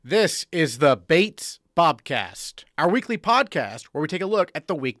This is the Bates Bobcast, our weekly podcast where we take a look at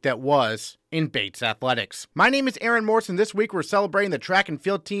the week that was in Bates athletics. My name is Aaron Morse, and this week we're celebrating the track and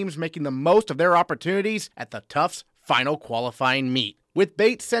field teams making the most of their opportunities at the Tufts Final Qualifying Meet, with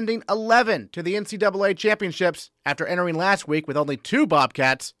Bates sending 11 to the NCAA Championships after entering last week with only 2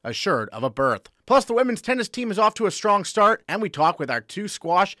 Bobcats assured of a berth. Plus, the women's tennis team is off to a strong start, and we talk with our 2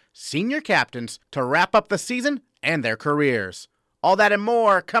 squash senior captains to wrap up the season and their careers. All that and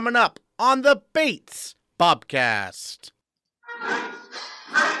more coming up on the Bates Bobcast.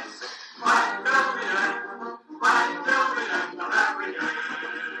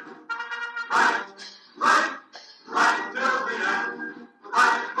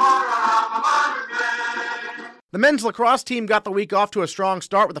 The men's lacrosse team got the week off to a strong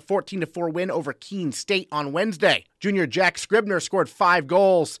start with a 14-4 win over Keene State on Wednesday. Junior Jack Scribner scored 5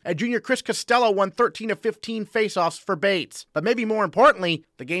 goals, and junior Chris Costello won 13 of 15 faceoffs for Bates. But maybe more importantly,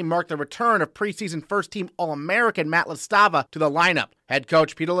 the game marked the return of preseason first-team All-American Matt Lastava to the lineup. Head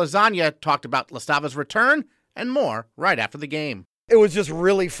coach Peter Lasagna talked about Lastava's return and more right after the game. It was just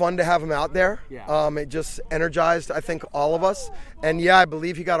really fun to have him out there. Yeah. It just energized, I think, all of us. And yeah, I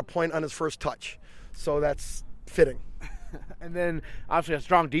believe he got a point on his first touch. So that's fitting. And then, obviously, a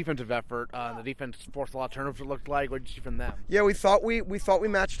strong defensive effort. The defense forced a lot of turnovers, it looked like. What did you see from them? Yeah, we thought we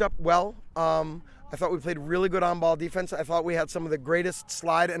matched up well. I thought we played really good on-ball defense. I thought we had some of the greatest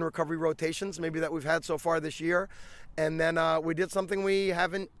slide and recovery rotations maybe that we've had so far this year. And then we did something we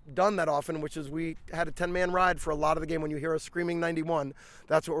haven't done that often, which is we had a 10-man ride for a lot of the game. When you hear us screaming 91,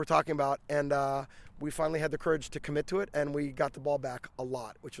 that's what we're talking about. And we finally had the courage to commit to it, and we got the ball back a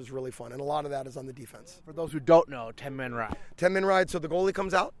lot, which was really fun. And a lot of that is on the defense. For those who don't know, 10-man ride. 10-man ride, so the goalie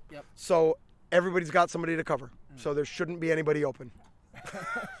comes out. Yep. So everybody's got somebody to cover. So there shouldn't be anybody open.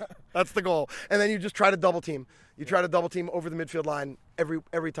 That's the goal. And then you just try to double team. You try to double team over the midfield line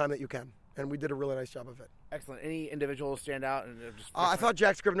every time that you can. And we did a really nice job of it. Excellent. Any individuals stand out? I thought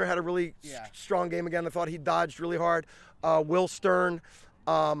Jack Scribner had a really strong game again. I thought he dodged really hard. Will Stern,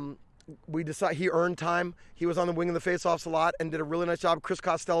 he earned time. He was on the wing of the faceoffs a lot and did a really nice job. Chris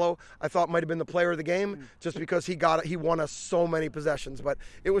Costello, I thought, might have been the player of the game just because he won us so many possessions. But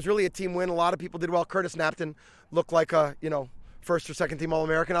it was really a team win. A lot of people did well. Curtis Napton looked like a, first or second team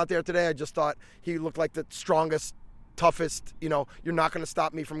All-American out there today. I just thought he looked like the strongest, toughest, you're not going to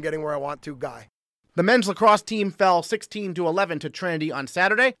stop me from getting where I want to guy. The men's lacrosse team fell 16-11 to Trinity on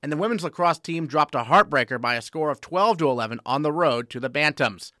Saturday, and the women's lacrosse team dropped a heartbreaker by a score of 12-11 on the road to the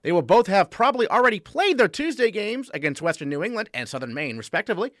Bantams. They will both have probably already played their Tuesday games against Western New England and Southern Maine,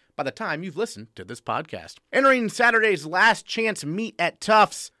 respectively, by the time you've listened to this podcast. Entering Saturday's last chance meet at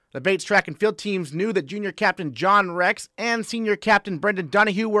Tufts, the Bates track and field teams knew that junior captain John Rex and senior captain Brendan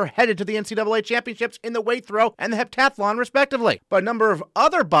Donahue were headed to the NCAA Championships in the weight throw and the heptathlon, respectively. But a number of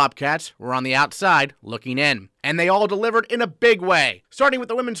other Bobcats were on the outside looking in. And they all delivered in a big way. Starting with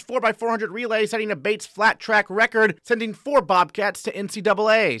the women's 4x400 relay, setting a Bates flat track record, sending 4 Bobcats to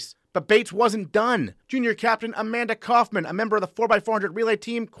NCAAs. But Bates wasn't done. Junior captain Amanda Kaufman, a member of the 4x400 relay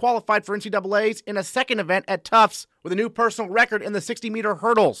team, qualified for NCAAs in a second event at Tufts with a new personal record in the 60-meter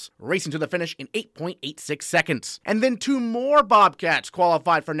hurdles, racing to the finish in 8.86 seconds. And then 2 more Bobcats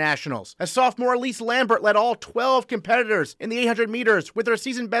qualified for nationals, as sophomore Elise Lambert led all 12 competitors in the 800 meters with her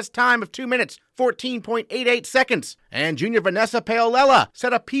season best time of 2 minutes, 14.88 seconds. And junior Vanessa Paolella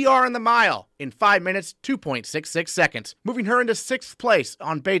set a PR in the mile in 5 minutes, 2.66 seconds, moving her into 6th place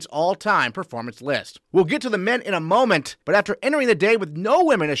on Bates' all-time performance list. We'll get to the men in a moment, but after entering the day with no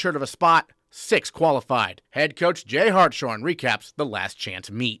women assured of a spot, 6 qualified. Head coach Jay Hartshorn recaps the last chance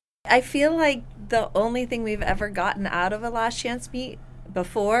meet. I feel like the only thing we've ever gotten out of a last chance meet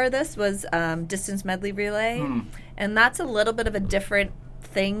before this was distance medley relay. And that's a little bit of a different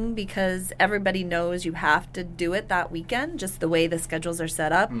thing because everybody knows you have to do it that weekend, just the way the schedules are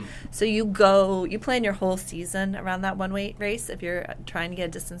set up. So you plan your whole season around that one weight race if you're trying to get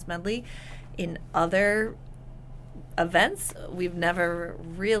a distance medley. In other events, we've never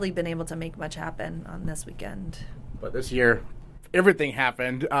really been able to make much happen on this weekend. But this year, everything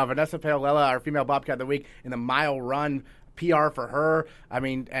happened. Vanessa Paolella, our female Bobcat of the week, in the mile run, PR for her. I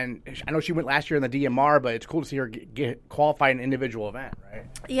mean, and I know she went last year in the DMR, but it's cool to see her get qualified in an individual event, right?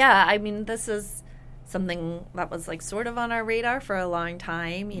 Yeah, I mean, this is something that was like sort of on our radar for a long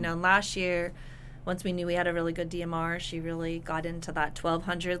time. Last year, once we knew we had a really good DMR, she really got into that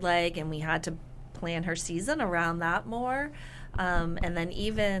 1200 leg, and we had to plan her season around that more. And then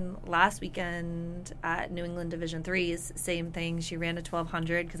even last weekend at New England Division 3s, same thing. She ran a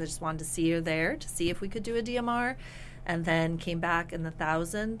 1200 because I just wanted to see her there to see if we could do a DMR, and then came back in the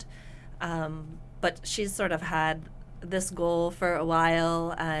 1000. But she's sort of had this goal for a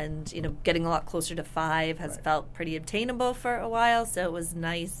while, and getting a lot closer to 5 has felt pretty obtainable for a while. So it was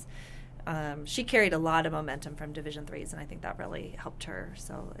nice. She carried a lot of momentum from Division IIIs, and I think that really helped her.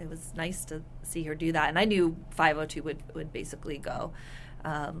 So it was nice to see her do that. And I knew 502 would basically go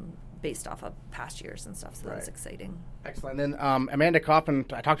based off of past years and stuff. So that was exciting. Excellent. And then Amanda Coffin,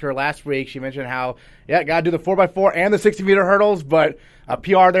 I talked to her last week. She mentioned how, got to do the 4x4 and the 60-meter hurdles, but a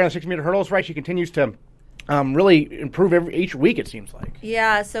PR there on the 60-meter hurdles, right? She continues to really improve each week, it seems like.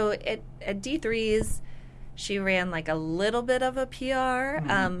 Yeah, so at D3s, she ran like a little bit of a PR.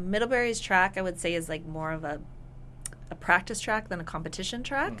 Middlebury's track, I would say, is like more of a practice track than a competition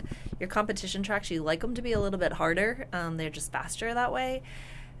track. Your competition tracks, you like them to be a little bit harder. They're just faster that way.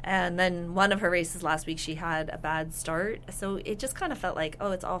 And then one of her races last week, she had a bad start. So it just kind of felt like,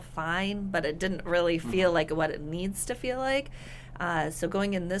 it's all fine, but it didn't really feel like what it needs to feel like. So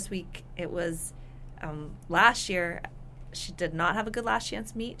going in this week, it was last year, she did not have a good last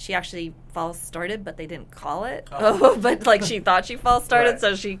chance meet. She actually false started, but they didn't call it. But like she thought she false started,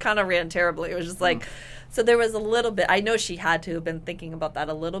 so she kind of ran terribly. It was just like, so there was a little bit. I know she had to have been thinking about that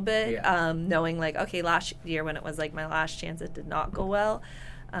a little bit, knowing like, okay, last year when it was like my last chance, it did not go well.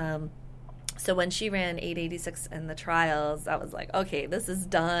 So when she ran 8:86 in the trials, I was like, okay, this is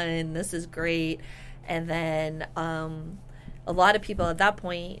done. This is great. And then a lot of people at that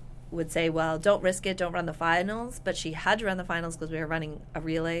point would say, well, don't risk it, don't run the finals. But she had to run the finals because we were running a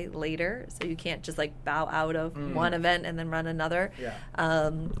relay later. So you can't just like bow out of one event and then run another.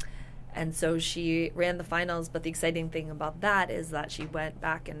 And so she ran the finals. But the exciting thing about that is that she went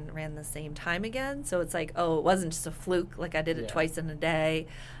back and ran the same time again. So it's like, it wasn't just a fluke. Like I did it twice in a day.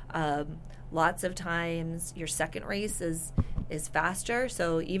 Lots of times your second race is faster.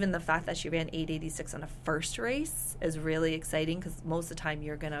 So even the fact that she ran 8:86 on a first race is really exciting because most of the time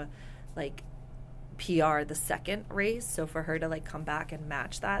you're going to like PR the second race. So for her to like come back and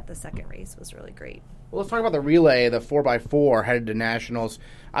match that, the second race was really great. Well, let's talk about the relay, the 4x4 headed to nationals.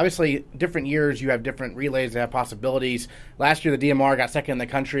 Obviously, different years you have different relays that have possibilities. Last year, the DMR got second in the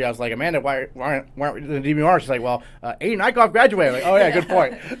country. I was like, Amanda, why aren't we the DMR? She's like, well, Aiden Eichhoff graduated. I'm like, oh, yeah, good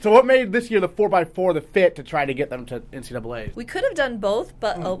point. So what made this year the 4x4 the fit to try to get them to NCAA? We could have done both,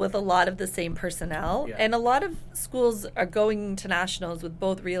 but with a lot of the same personnel. Yeah. And a lot of schools are going to nationals with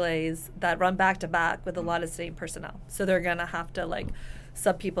both relays that run back-to-back with a lot of same personnel. So they're going to have to, like,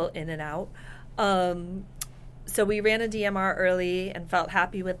 sub people in and out. So we ran a DMR early and felt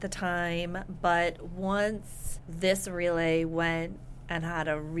happy with the time, but once this relay went and had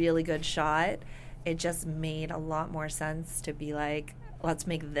a really good shot, it just made a lot more sense to be like, let's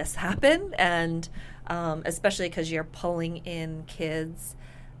make this happen. And especially because you're pulling in kids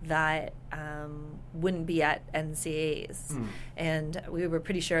that wouldn't be at NCAAs. And we were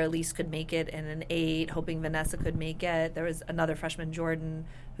pretty sure Elise could make it in an 8, hoping Vanessa could make it. There was another freshman, Jordan,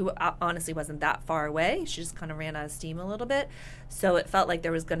 who honestly wasn't that far away. She just kind of ran out of steam a little bit. So it felt like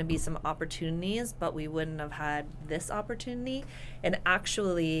there was going to be some opportunities, but we wouldn't have had this opportunity. And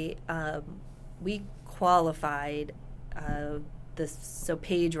actually, we qualified so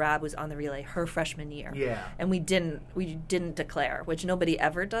Paige Rabb was on the relay her freshman year. Yeah. And we didn't declare, which nobody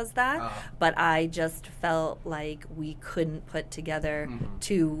ever does that. But I just felt like we couldn't put together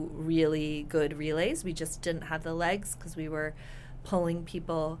 2 really good relays. We just didn't have the legs because we were pulling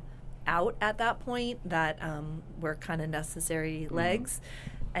people out at that point that were kind of necessary legs.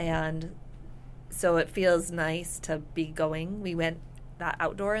 And so it feels nice to be going. We went that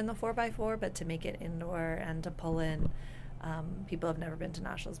outdoor in the 4x4, but to make it indoor and to pull in people have never been to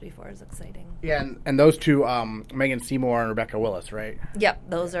nationals before is exciting. Yeah, and those two, Megan Seymour and Rebecca Willis, right? Yep,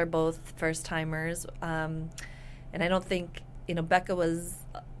 those are both first-timers. And I don't think, Becca was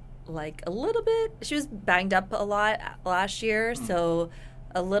like a little bit, she was banged up a lot last year, so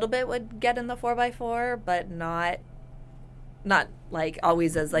a little bit would get in the 4x4, but not like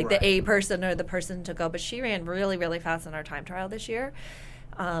always as like the A person or the person to go. But she ran really, really fast in our time trial this year.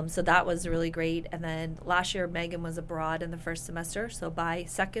 So that was really great. And then last year, Megan was abroad in the first semester. So by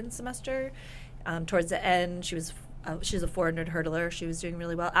second semester, towards the end, she's a 400 hurdler. She was doing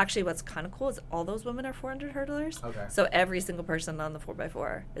really well. Actually, what's kind of cool is all those women are 400 hurdlers. Okay. So every single person on the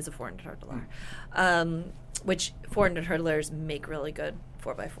 4x4 is a 400 hurdler, which 400 hurdlers make really good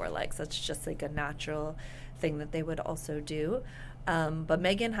 4x4 legs. That's just like a natural thing that they would also do. But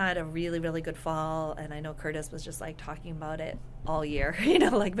Megan had a really, really good fall, and I know Curtis was just like talking about it all year.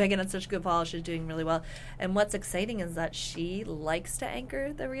 Like Megan had such a good fall, she's doing really well. And what's exciting is that she likes to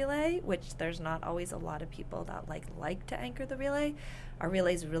anchor the relay, which there's not always a lot of people that like to anchor the relay. Our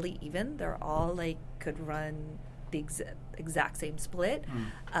relay's really even. They're all could run the exact same split.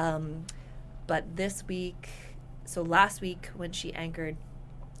 But this week, so last week when she anchored,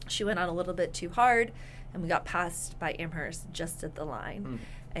 she went on a little bit too hard, and we got passed by Amherst just at the line.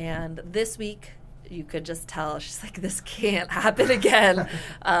 And this week, you could just tell, she's like, this can't happen again.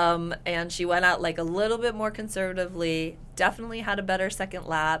 And she went out like a little bit more conservatively, definitely had a better second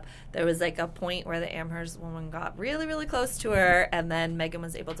lap. There was like a point where the Amherst woman got really, really close to her, and then Megan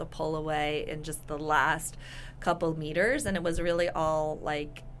was able to pull away in just the last couple meters, and it was really all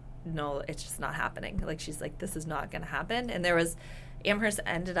like, no, it's just not happening. Like, she's like, this is not going to happen. And there was, Amherst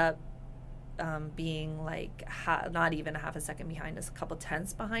ended up being like not even a half a second behind us, a couple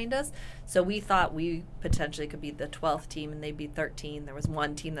tenths behind us. So we thought we potentially could be the 12th team, and they'd be 13. There was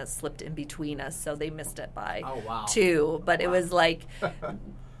one team that slipped in between us, so they missed it by 2. But it was like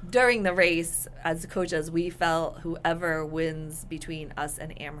during the race, as coaches, we felt whoever wins between us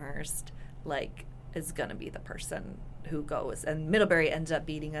and Amherst, like, is going to be the person who goes. And Middlebury ended up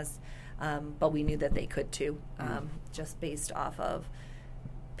beating us, but we knew that they could too, just based off of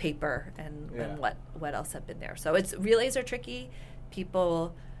paper and what else had been there. So relays are tricky.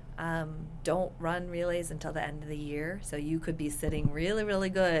 People don't run relays until the end of the year, so you could be sitting really, really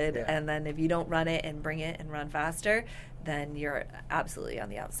good, and then if you don't run it and bring it and run faster, then you're absolutely on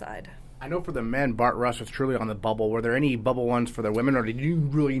the outside. I know for the men, Bart Russ was truly on the bubble. Were there any bubble ones for the women, or did you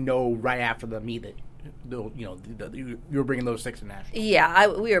really know right after the meet that you were bringing those 6 in national? Yeah,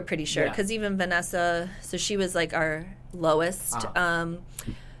 we were pretty sure, because even Vanessa, so she was like our lowest.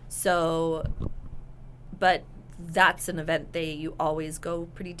 But that's an event you always go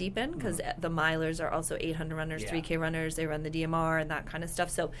pretty deep in, because the milers are also 800 runners, 3K runners. They run the DMR and that kind of stuff.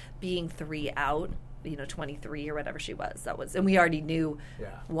 So being 3 out, 23 or whatever she was, and we already knew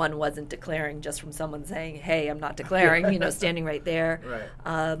one wasn't declaring just from someone saying, hey, I'm not declaring, standing right there.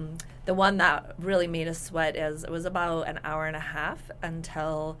 Right. The one that really made us sweat it was about an hour and a half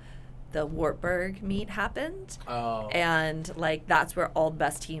until the Wartburg meet happened. And like, that's where all the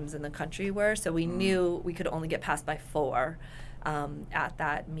best teams in the country were. So we knew we could only get passed by 4 at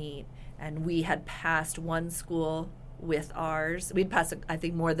that meet. And we had passed one school with ours. We'd passed, I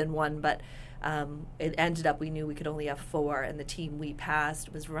think, more than one, but it ended up we knew we could only have 4, and the team we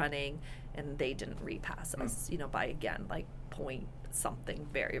passed was running, and they didn't repass us, by, again, like point something,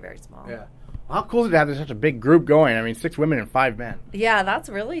 very, very small. Yeah. How cool is it to have such a big group going? I mean, 6 women and 5 men. Yeah, that's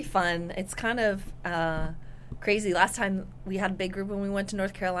really fun. It's kind of crazy. Last time we had a big group when we went to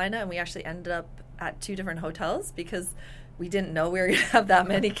North Carolina, and we actually ended up at 2 different hotels because we didn't know we were going to have that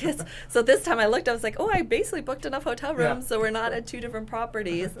many kids. So this time I looked, I was like, I basically booked enough hotel rooms, so we're not at 2 different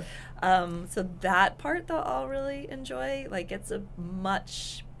properties. So that part, though, I'll really enjoy. Like, it's a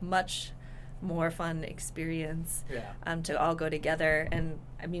much, much more fun experience to all go together. And,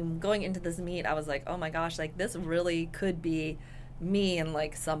 I mean, going into this meet, I was like, oh, my gosh, like, this really could be me and,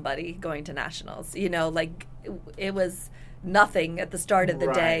 like, somebody going to nationals. Like, it was nothing at the start of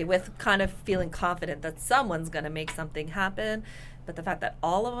the day, with kind of feeling confident that someone's going to make something happen. But the fact that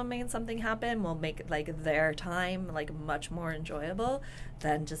all of them made something happen will make like their time like much more enjoyable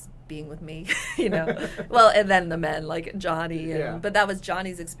than just being with me, Well, and then the men like Johnny, but that was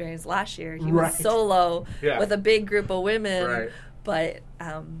Johnny's experience last year. He was solo with a big group of women, but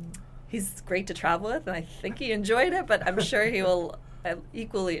he's great to travel with, and I think he enjoyed it. But I'm sure he will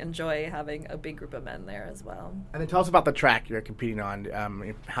equally enjoy having a big group of men there as well. And then tell us about the track you're competing on.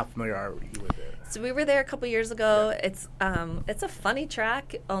 How familiar are you with it? So we were there a couple years ago. It's a funny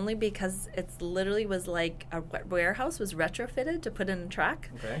track only because it's literally was like a warehouse was retrofitted to put in a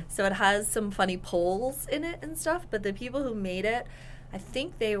track. Okay. So it has some funny poles in it and stuff. But the people who made it, I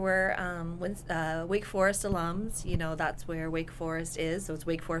think they were Wake Forest alums. That's where Wake Forest is. So it's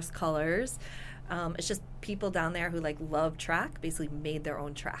Wake Forest colors. It's just people down there who like love track, basically made their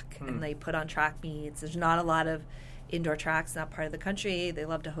own track, and they put on track meets. There's not a lot of indoor tracks in that part of the country. They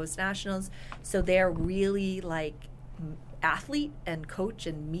love to host nationals, so they're really like athlete and coach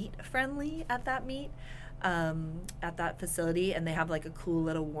and meet friendly at that meet, at that facility, and they have like a cool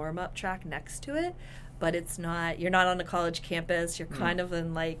little warm up track next to it. But you're not on a college campus. You're kind of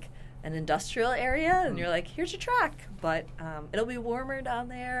in like an industrial area, and you're like, here's your track, but it'll be warmer down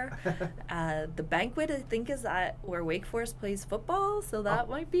there. The banquet, I think, is at where Wake Forest plays football, so that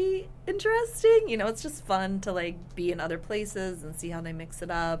might be interesting. It's just fun to like be in other places and see how they mix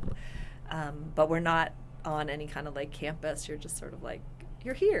it up. But we're not on any kind of like campus. You're just sort of like,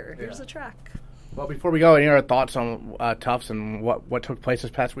 you're here. Here's a track. Well, before we go, any other thoughts on Tufts and what took place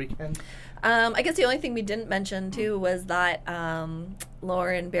this past weekend? I guess the only thing we didn't mention, too, was that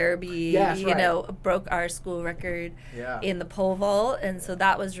Lauren Barabee, broke our school record in the pole vault, and so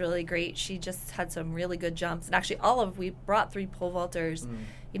that was really great. She just had some really good jumps. And actually, we brought 3 pole vaulters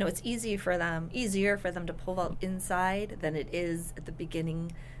it's easier for them to pole vault inside than it is at the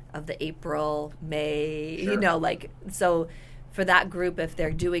beginning of the April, May, Sure. So for that group, if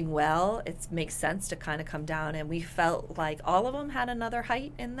they're doing well, it makes sense to kind of come down. And we felt like all of them had another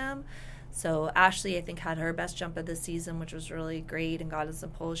height in them. So Ashley, I think, had her best jump of the season, which was really great, and got us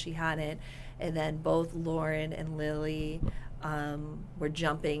some poles she hadn't. And then both Lauren and Lily were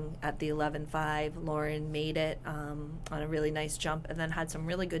jumping at the 11.5. Lauren made it on a really nice jump, and then had some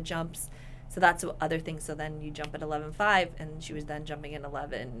really good jumps. So that's the other thing. So then you jump at 11.5, and she was then jumping in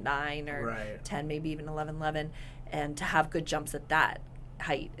 11.9 or 10, maybe even 11.11. And to have good jumps at that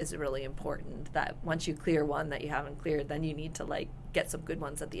height is really important. That once you clear one that you haven't cleared, then you need to get some good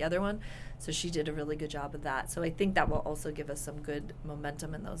ones at the other one. So she did a really good job of that. So I think that will also give us some good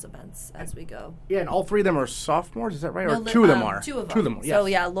momentum in those events as we go. Yeah, and all three of them are sophomores, is that right? No, or two of them are? Two of them. Two of them, yes. So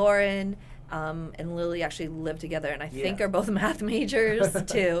yeah, Lauren and Lily actually live together, and I think are both math majors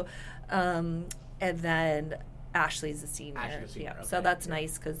too. And then Ashley's a senior. Okay. So that's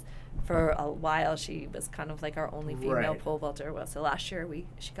nice because for a while she was kind of like our only female pole vaulter. So last year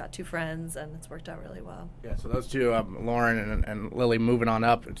she got two friends, and it's worked out really well. Yeah, so those two, Lauren and Lily, moving on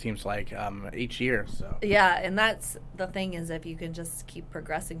up, it seems like, each year. So yeah, and that's the thing, is if you can just keep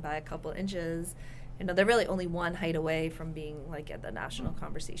progressing by a couple inches, they're really only one height away from being at the national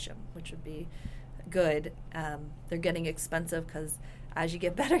conversation, which would be good. They're getting expensive because as you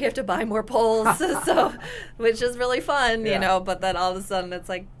get better, you have to buy more poles, so which is really fun, But then all of a sudden, it's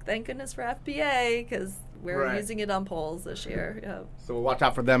thank goodness for FBA because we're using it on poles this year. Yeah. So we'll watch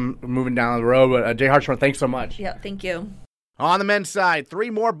out for them moving down the road. But Jay Hartshorn, thanks so much. Yeah, thank you. On the men's side,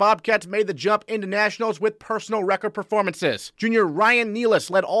 3 more Bobcats made the jump into nationals with personal record performances. Junior Ryan Nealis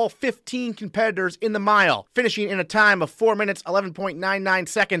led all 15 competitors in the mile, finishing in a time of 4 minutes, 11.99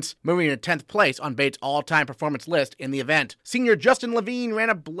 seconds, moving to 10th place on Bates' all-time performance list in the event. Senior Justin Levine ran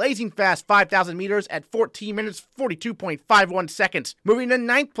a blazing fast 5,000 meters at 14 minutes, 42.51 seconds, moving to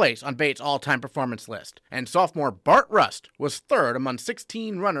 9th place on Bates' all-time performance list. And sophomore Bart Rust was third among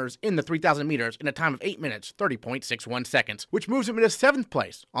 16 runners in the 3,000 meters in a time of 8 minutes, 30.61 seconds, which moves him into 7th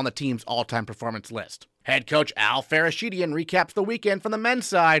place on the team's all-time performance list. Head coach Al Fereshetian recaps the weekend from the men's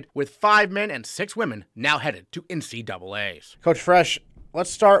side with 5 men and 6 women now headed to NCAAs. Coach Fresh,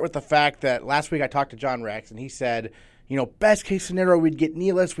 let's start with the fact that last week I talked to John Rex, and he said, best case scenario, we'd get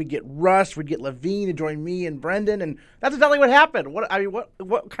Nealis, we'd get Russ, we'd get Levine to join me and Brendan, and that's exactly what happened.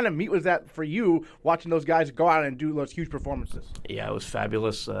 What kind of meet was that for you, watching those guys go out and do those huge performances? Yeah, it was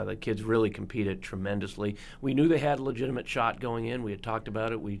fabulous. The kids really competed tremendously. We knew they had a legitimate shot going in. We had talked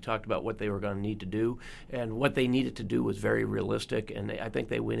about it. We talked about what they were going to need to do, and what they needed to do was very realistic, and I think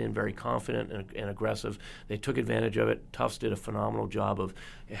they went in very confident and aggressive. They took advantage of it. Tufts did a phenomenal job of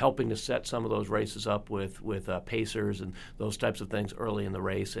helping to set some of those races up with pacers and those types of things early in the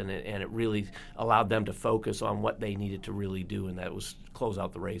race, and it really allowed them to focus on what they needed to really do, and that was close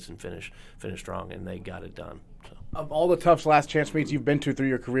out the race and finish strong, and they got it done. So. Of all the Tufts last chance meets you've been to through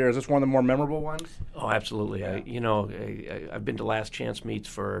your career, is this one of the more memorable ones? Oh, absolutely. Yeah. I've been to last chance meets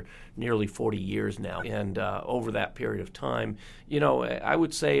for nearly 40 years now, and over that period of time, I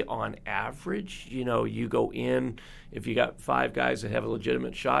would say on average, you go in, if you got 5 guys that have a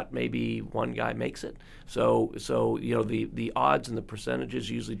legitimate shot, maybe 1 guy makes it. So the odds and the percentages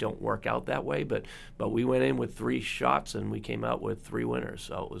usually don't work out that way, but we went in with 3 shots and we came out with 3 winners,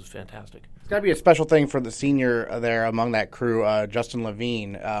 so it was fantastic. It's got to be a special thing for the senior there among that crew, Justin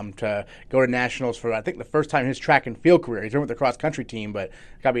Levine, to go to nationals for, I think, the first time in his track and field career. He's been with the cross-country team, but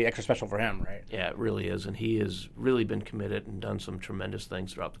it's got to be extra special for him, right? Yeah, it really is, and he has really been committed and done some tremendous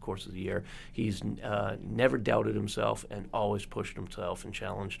things throughout the course of the year. He's never doubted himself and always pushed himself and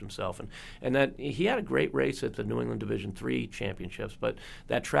challenged himself, and that he had a great race at the New England Division III Championships, but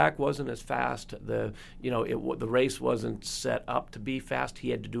that track wasn't as fast. The race wasn't set up to be fast. He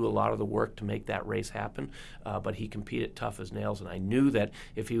had to do a lot of the work to make that race happen, but he competed tough as nails, and I knew that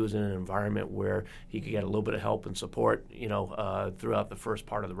if he was in an environment where he could get a little bit of help and support, throughout the first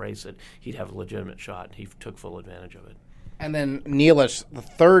part of the race, that he'd have a legitimate shot, and he took full advantage of it. And then Nealis, the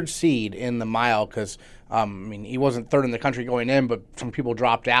 3rd seed in the mile, because, he wasn't 3rd in the country going in, but some people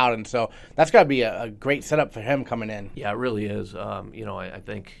dropped out, and so that's got to be a great setup for him coming in. Yeah, it really is. I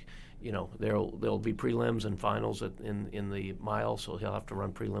think, there'll be prelims and finals in the mile, so he'll have to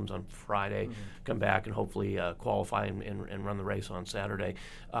run prelims on Friday, come back and hopefully qualify and run the race on Saturday.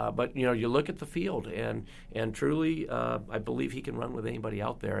 But you look at the field, and truly, I believe he can run with anybody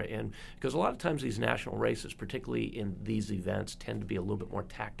out there. And because a lot of times these national races, particularly in these events, tend to be a little bit more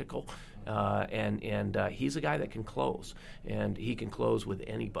tactical. And he's a guy that can close, and he can close with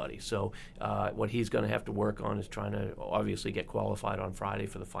anybody. So what he's going to have to work on is trying to obviously get qualified on Friday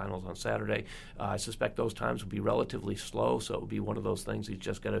for the finals on Saturday. I suspect those times will be relatively slow, so it will be one of those things he's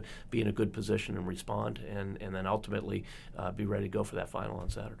just got to be in a good position and respond, and then ultimately be ready to go for that final on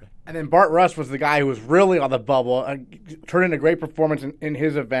Saturday. And then Bart Russ was the guy who was really on the bubble, turned in a great performance in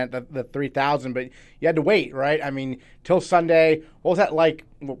his event, the 3,000, but you had to wait, right? I mean, till Sunday. What was that like?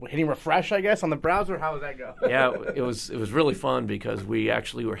 Hitting refresh, I guess, on the browser? How did that go? Yeah, it was really fun because we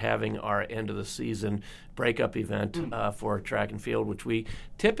actually were having our end of the season breakup event for track and field, which we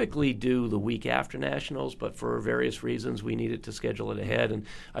typically do the week after nationals, but for various reasons we needed to schedule it ahead. And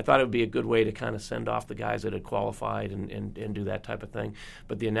I thought it would be a good way to kind of send off the guys that had qualified and do that type of thing.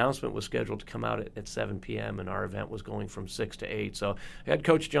 But the announcement was scheduled to come out at 7 p.m. and our event was going from 6 to 8. So I had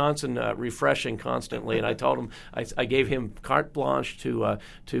Coach Johnson refreshing constantly, and I told him I gave him carte blanche to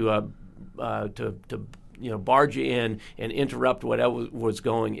barge you in and interrupt whatever was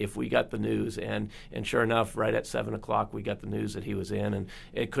going if we got the news. And sure enough, right at 7 o'clock, we got the news that he was in, and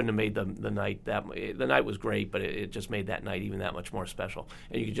it couldn't have made the night the night was great, but it just made that night even that much more special.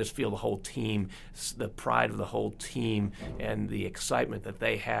 And you could just feel the whole team, the pride of the whole team, and the excitement that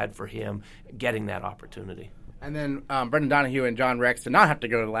they had for him getting that opportunity. And then Brendan Donahue and John Rex did not have to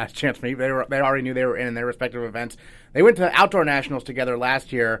go to the Last Chance Meet. They already knew they were in their respective events. They went to outdoor nationals together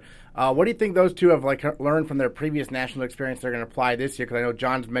last year. What do you think those two have learned from their previous national experience they're going to apply this year? Because I know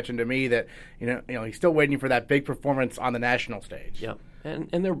John's mentioned to me that he's still waiting for that big performance on the national stage. Yeah,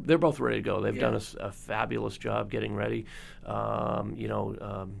 and they're both ready to go. They've done a fabulous job getting ready. I'm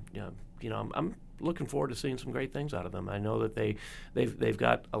looking forward to seeing some great things out of them. I know that they've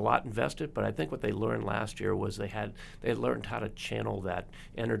got a lot invested, but I think what they learned last year was they had learned how to channel that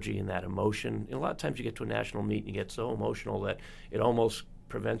energy and that emotion. And a lot of times you get to a national meet and you get so emotional that it almost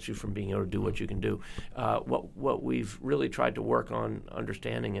prevents you from being able to do what you can do. What we've really tried to work on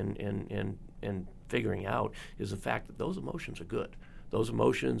understanding and figuring out is the fact that those emotions are good. Those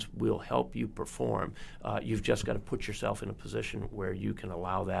emotions will help you perform. You've just got to put yourself in a position where you can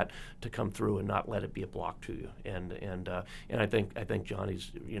allow that to come through and not let it be a block to you. And I think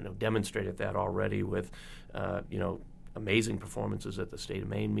Johnny's demonstrated that already with amazing performances at the State of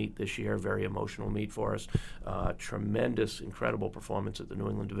Maine meet this year, very emotional meet for us. Tremendous, incredible performance at the New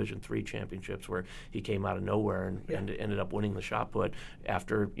England Division III Championships, where he came out of nowhere and ended up winning the shot put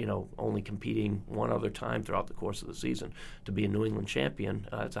after only competing one other time throughout the course of the season. To be a New England champion,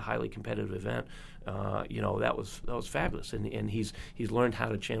 it's a highly competitive event. That was fabulous, and he's learned how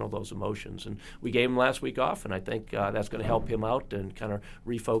to channel those emotions. And we gave him last week off, and I think that's going to help him out and kind of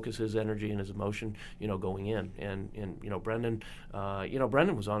refocus his energy and his emotion, going in. And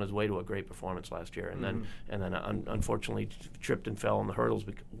Brendan was on his way to a great performance last year, and then unfortunately tripped and fell on the hurdles,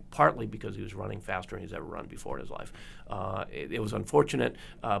 partly because he was running faster than he's ever run before in his life. It was unfortunate,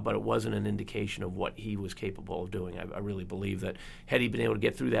 but it wasn't an indication of what he was capable of doing. I really believe that had he been able to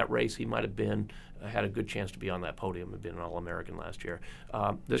get through that race, he might have had a good chance to be on that podium and been an All-American last year.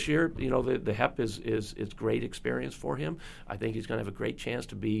 This year, the HEP is great experience for him. I think he's going to have a great chance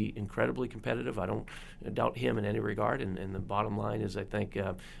to be incredibly competitive. I don't doubt him in any regard. And the bottom line is, I think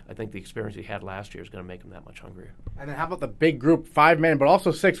the experience he had last year is going to make him that much hungrier. And then how about the big group, 5 men, but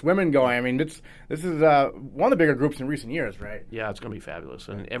also 6 women going? I mean, this is one of the bigger groups in recent years, right? Yeah, it's going to be fabulous.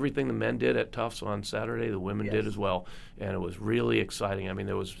 And everything the men did at Tufts on Saturday, the women did as well. And it was really exciting. I mean,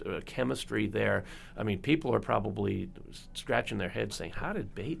 there was chemistry there. I mean, people are probably scratching their heads saying, how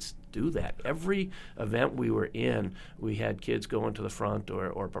did Bates do that? Every event we were in, we had kids going to the front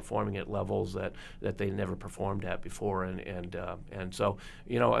or performing at levels that they never performed at before. And so,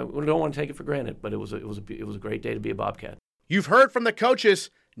 I don't want to take it for granted, but it was a great day to be a Bobcat. You've heard from the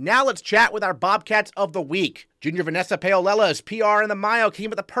coaches. Now let's chat with our Bobcats of the week. Junior Vanessa Paolella's PR in the mile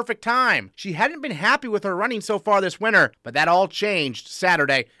came at the perfect time. She hadn't been happy with her running so far this winter, but that all changed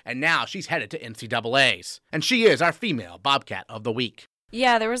Saturday, and now she's headed to NCAAs. And she is our female Bobcat of the week.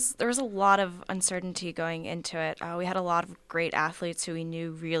 Yeah, there was a lot of uncertainty going into it. We had a lot of great athletes who we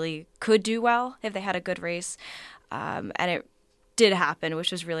knew really could do well if they had a good race, and it did happen,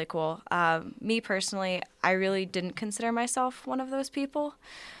 which was really cool. Me personally, I really didn't consider myself one of those people.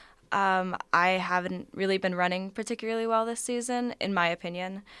 I haven't really been running particularly well this season, in my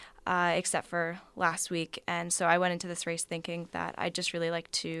opinion, except for last week. And so I went into this race thinking that I'd just really like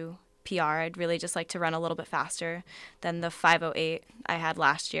to PR. I'd really just like to run a little bit faster than the 5:08 I had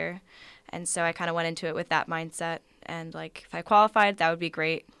last year. And so I kind of went into it with that mindset. And like, if I qualified, that would be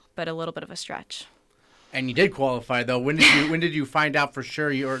great, but a little bit of a stretch. And you did qualify, though. When did you find out for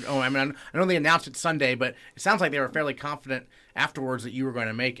sure you were? Oh, I mean, I know they announced it Sunday, but it sounds like they were fairly confident afterwards that you were going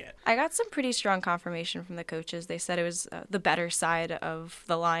to make it. I got some pretty strong confirmation from the coaches. They said it was the better side of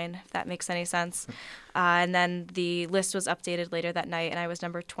the line, if that makes any sense. And then the list was updated later that night, and I was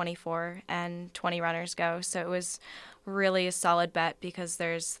number 24, and 20 runners go. So it was really a solid bet because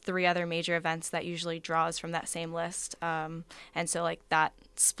there's 3 other major events that usually draws from that same list. And so like that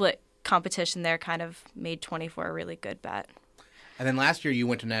split competition there kind of made 24 a really good bet. And then last year you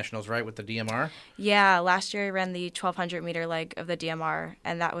went to nationals, right, with the DMR? Yeah, last year I ran the 1,200 meter leg of the DMR,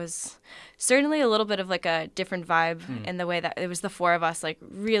 and that was certainly a little bit of like a different vibe in the way that it was the 4 of us like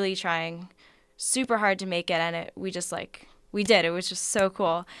really trying super hard to make it, and we did. It was just so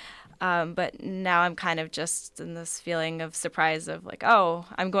cool. But now I'm kind of just in this feeling of surprise of like, oh,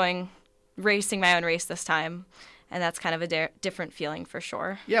 I'm going racing my own race this time. And that's kind of a different feeling for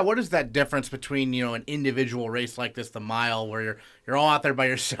sure. Yeah, what is that difference between, an individual race like this, the mile, where you're all out there by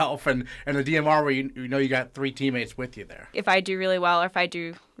yourself, and the DMR where you got 3 teammates with you there? If I do really well or if I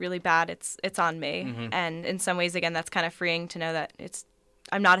do really bad, it's on me. Mm-hmm. And in some ways, again, that's kind of freeing to know that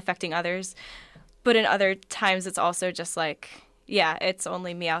I'm not affecting others. But in other times, it's also just like, yeah, it's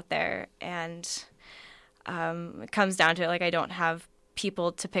only me out there. And it comes down to it, like I don't have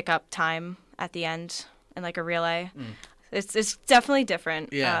people to pick up time at the end. And like a relay. It's definitely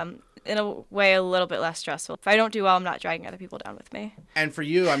different. Yeah. In a way, a little bit less stressful. If I don't do well, I'm not dragging other people down with me. And for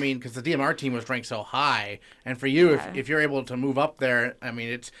you, I mean, because the DMR team was ranked so high, and for you, if you're able to move up there, I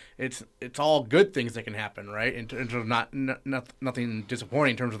mean, it's all good things that can happen, right? In terms of nothing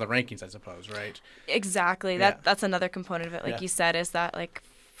disappointing in terms of the rankings, I suppose, right? Exactly. Yeah. That's another component of it. Like you said, is that like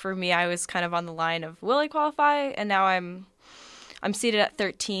for me, I was kind of on the line of will I qualify, and now I'm seated at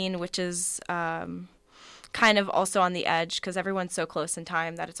 13, which is. Kind of also on the edge because everyone's so close in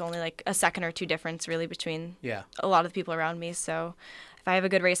time that it's only like a second or 2 difference really between a lot of the people around me. So if I have a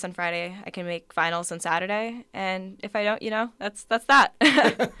good race on Friday, I can make finals on Saturday. And if I don't, that's that.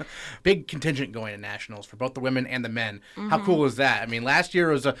 Big contingent going to nationals for both the women and the men. Mm-hmm. How cool is that? I mean, last year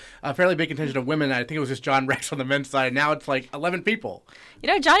was a fairly big contingent of women. I think it was just John Rex on the men's side. Now it's like 11 people.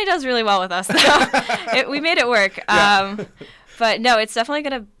 Johnny does really well with us, though. We made it work. Yeah. But no, it's definitely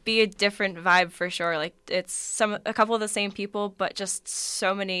going to be a different vibe for sure. Like it's a couple of the same people, but just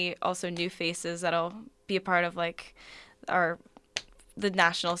so many also new faces that'll be a part of like the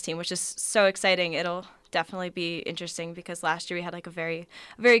nationals team, which is so exciting. It'll definitely be interesting because last year we had like a very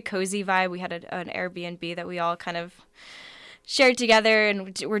cozy vibe. We had an Airbnb that we all kind of shared together,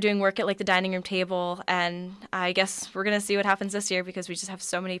 and we're doing work at like the dining room table. And I guess we're going to see what happens this year because we just have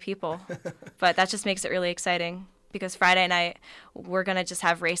so many people. But that just makes it really exciting. Because Friday night, we're going to just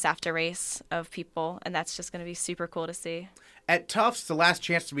have race after race of people, and that's just going to be super cool to see. At Tufts, the last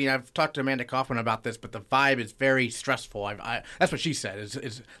chance to meet, I've talked to Amanda Kaufman about this, but the vibe is very stressful. That's what she said.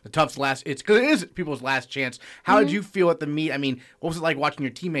 Is the Tufts it is people's last chance. How did you feel at the meet? I mean, what was it like watching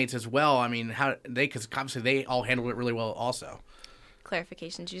your teammates as well? I mean, because obviously they all handled it really well also.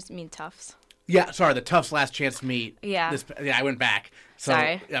 Clarification, did you just mean Tufts? Yeah, sorry, the Tufts last chance meet. Yeah. I went back. So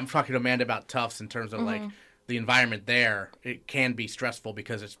sorry. I'm talking to Amanda about Tufts in terms of like, the environment there, it can be stressful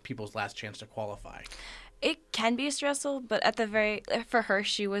because it's people's last chance to qualify. It can be stressful, but for her,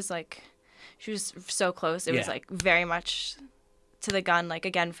 she was so close. It was like very much to the gun. Like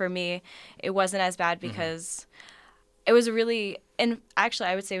again, for me, it wasn't as bad because it was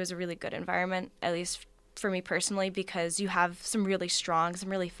I would say it was a really good environment, at least for me personally, because you have some really strong, some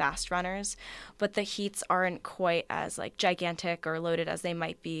really fast runners, but the heats aren't quite as like gigantic or loaded as they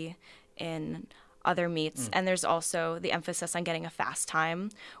might be in other meets. And there's also the emphasis on getting a fast time,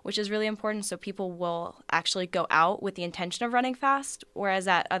 which is really important. So people will actually go out with the intention of running fast, whereas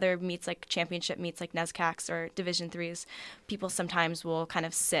at other meets like championship meets like NESCACs or Division 3s, people sometimes will kind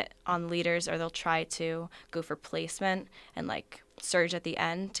of sit on leaders, or they'll try to go for placement and like surge at the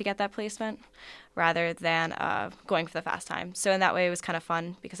end to get that placement rather than going for the fast time. So in that way it was kind of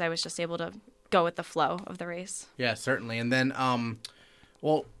fun because I was just able to go with the flow of the race. Yeah, certainly. And then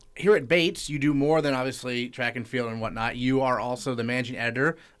here at Bates, you do more than obviously track and field and whatnot. You are also the managing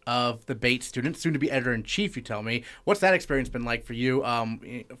editor of the Bates Student, soon to be editor-in-chief, you tell me. What's that experience been like for you?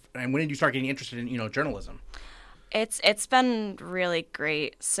 And when did you start getting interested in journalism? It's been really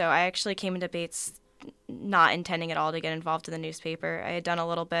great. So I actually came into Bates not intending at all to get involved in the newspaper. I had done a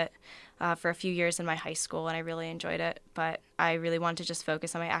little bit for a few years in my high school, and I really enjoyed it. But I really wanted to just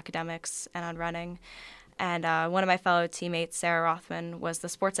focus on my academics and on running. And one of my fellow teammates, Sarah Rothman, was the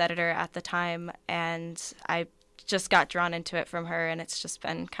sports editor at the time, and I just got drawn into it from her, and it's just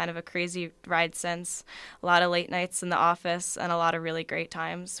been kind of a crazy ride since. A lot of late nights in the office and a lot of really great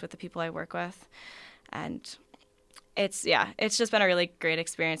times with the people I work with. And it's just been a really great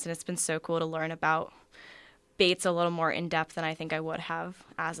experience, and it's been so cool to learn about Bates a little more in depth than I think I would have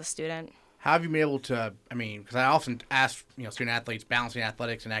as a student. How have you been able to, because I often ask, student athletes balancing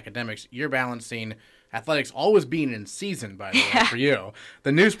athletics and academics. You're balancing athletics always being in season, by the way, for you.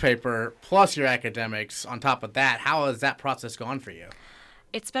 The newspaper plus your academics on top of that. How has that process gone for you?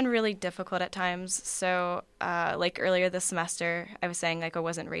 It's been really difficult at times. So, earlier this semester, I was saying, I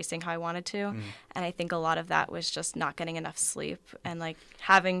wasn't racing how I wanted to. Mm. And I think a lot of that was just not getting enough sleep and,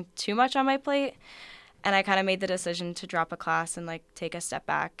 having too much on my plate. And I kind of made the decision to drop a class and, take a step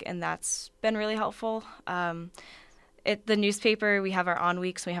back. And that's been really helpful. The newspaper, we have our on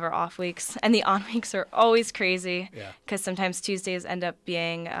weeks, we have our off weeks. And the on weeks are always crazy because sometimes Tuesdays end up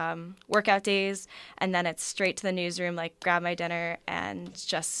being workout days. And then it's straight to the newsroom, grab my dinner and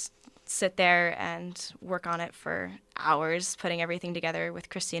just sit there and work on it for hours, putting everything together with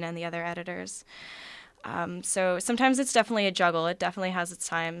Christina and the other editors. So sometimes it's definitely a juggle. It definitely has its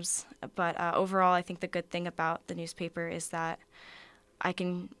times. But overall, I think the good thing about the newspaper is that I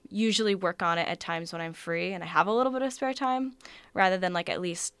can usually work on it at times when I'm free and I have a little bit of spare time, rather than at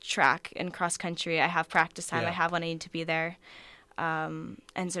least track and cross country. I have practice time. I have when I need to be there. And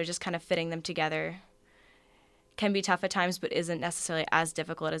so just kind of fitting them together can be tough at times, but isn't necessarily as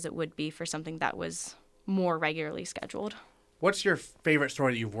difficult as it would be for something that was more regularly scheduled. What's your favorite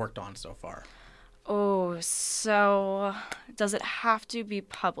story that you've worked on so far? Oh, so does it have to be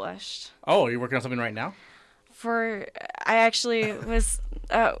published? Oh, you're working on something right now? I actually was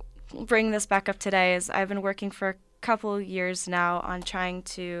bringing this back up today. Is I've been working for a couple years now on trying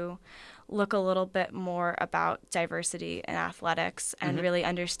to look a little bit more about diversity in athletics and really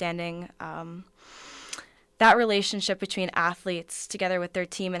understanding that relationship between athletes together with their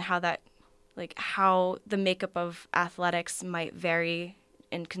team and how that, how the makeup of athletics might vary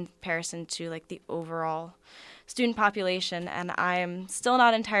in comparison to the overall student population. And I'm still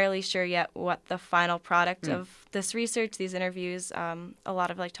not entirely sure yet what the final product of this research, these interviews, a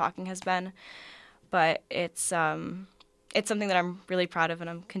lot of talking has been, but it's something that I'm really proud of and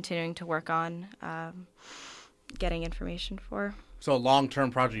I'm continuing to work on getting information for. So a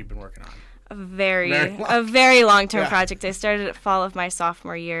long-term project you've been working on? A very long-term project. I started at fall of my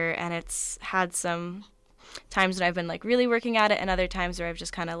sophomore year, and it's had some times when I've been really working at it, and other times where I've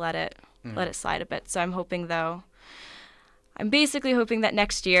just kind of let it slide a bit. So I'm basically hoping that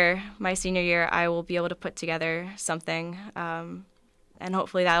next year, my senior year, I will be able to put together something, and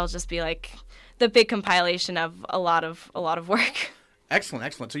hopefully that'll just be the big compilation of a lot of work.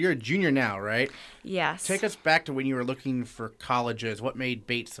 Excellent. So you're a junior now, right? Yes. Take us back to when you were looking for colleges. What made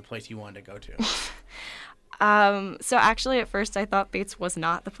Bates the place you wanted to go to? So actually, at first, I thought Bates was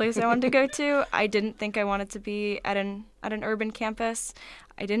not the place I wanted to go to. I didn't think I wanted to be at an urban campus.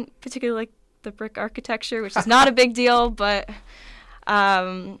 I didn't particularly like the brick architecture, which is not a big deal. But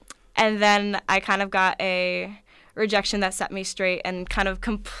and then I kind of got a rejection that set me straight and kind of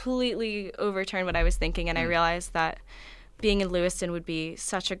completely overturned what I was thinking. And I realized that being in Lewiston would be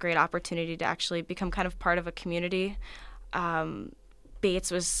such a great opportunity to actually become kind of part of a community.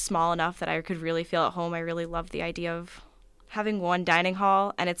 Bates was small enough that I could really feel at home. I really loved the idea of having one dining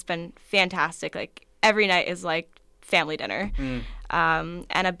hall, and it's been fantastic. Every night is family dinner. And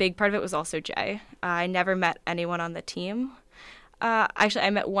a big part of it was also Jay. I never met anyone on the team. Actually, I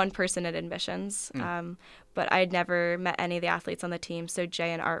met one person at admissions, but I'd never met any of the athletes on the team. So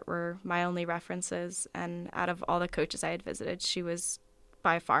Jay and Art were my only references, and out of all the coaches I had visited, she was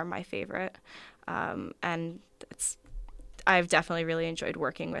by far my favorite. And I've definitely really enjoyed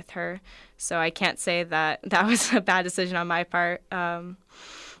working with her. So I can't say that was a bad decision on my part. And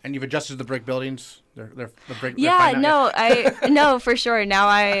you've adjusted to the brick buildings? The brick. Yeah, no, for sure. Now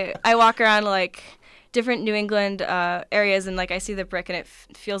I walk around different New England areas, and I see the brick, and it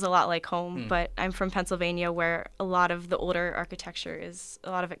feels a lot like home. But I'm from Pennsylvania, where a lot of the older architecture a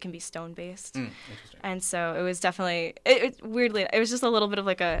lot of it can be stone based. And so it was definitely weirdly, it was just a little bit of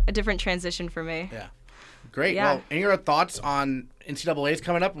a different transition for me. Yeah. Great. Yeah. Well, any other thoughts on NCAA's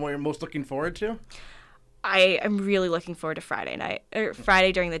coming up and what you're most looking forward to? I am really looking forward to Friday night, or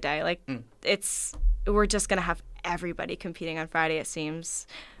Friday during the day. We're just going to have everybody competing on Friday, it seems.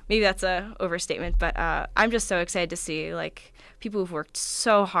 Maybe that's a overstatement, but I'm just so excited to see people who've worked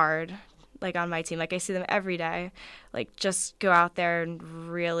so hard on my team. I see them every day, just go out there and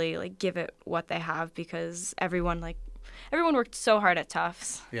really give it what they have, because everyone everyone worked so hard at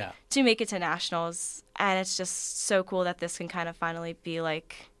Tufts Yeah. to make it to nationals, and it's just so cool that this can kind of finally be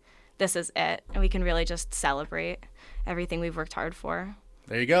like, this is it, and we can really just celebrate everything we've worked hard for.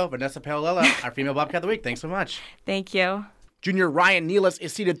 There you go. Vanessa Paolella, our female Bobcat of the week. Thanks so much. Thank you. Junior Ryan Nealis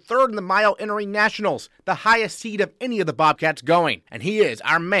is seeded third in the mile entering nationals, the highest seed of any of the Bobcats going, and he is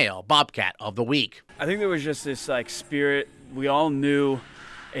our male Bobcat of the week. I think there was just this spirit. We all knew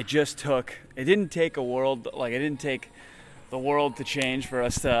it didn't take the world to change for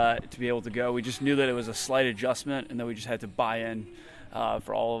us to be able to go. We just knew that it was a slight adjustment and that we just had to buy in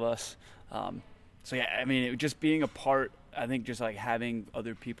for all of us. It just being a part, I think just having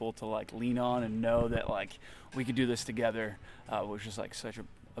other people to lean on and know that we could do this together was just such a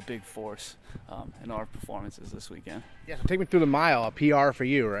big force in our performances this weekend. Yeah, so take me through the mile, a PR for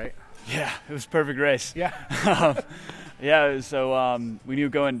you, right? Yeah, it was a perfect race. Yeah. So we knew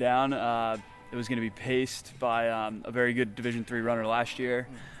going down it was going to be paced by a very good Division III runner last year.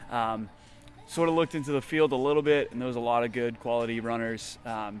 Sort of looked into the field a little bit, and there was a lot of good quality runners.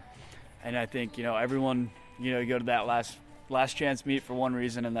 And I think, everyone, you go to that last chance meet for one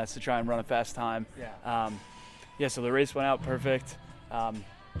reason, and that's to try and run a fast time. Yeah. So the race went out perfect.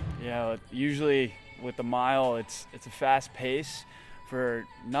 Usually with the mile, it's a fast pace for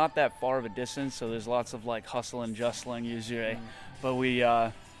not that far of a distance, so there's lots of hustle and jostling usually. But we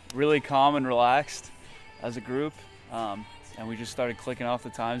really calm and relaxed as a group, and we just started clicking off the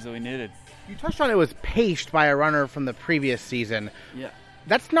times that we needed. You touched on it was paced by a runner from the previous season. Yeah.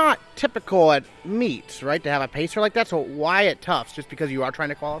 That's not typical at meets, right, to have a pacer like that? So why at Tufts? Just because you are trying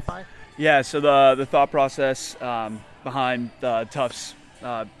to qualify? Yeah, so the thought process behind the Tufts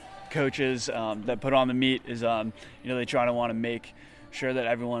coaches that put on the meet is, they try to want to make sure that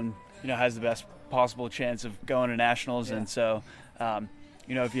everyone, has the best possible chance of going to nationals. Yeah. And so,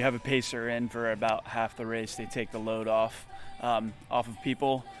 if you have a pacer in for about half the race, they take the load off of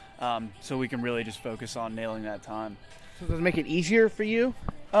people, so we can really just focus on nailing that time. So does it make it easier for you?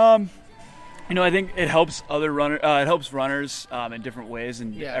 I think it helps it helps runners in different ways,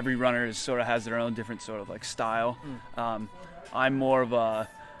 and every runner has their own different style. I'm more of a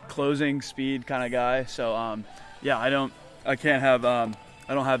closing speed kind of guy, so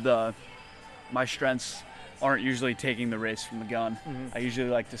my strengths aren't usually taking the race from the gun. I usually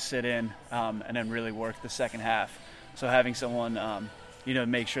like to sit in and then really work the second half. So having someone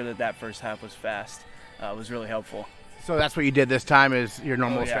make sure that first half was fast was really helpful. So that's what you did this time, is your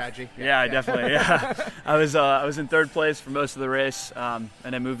normal strategy? Yeah, definitely. Yeah, I was in third place for most of the race, and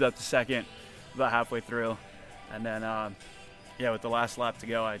then moved up to second about halfway through, and then with the last lap to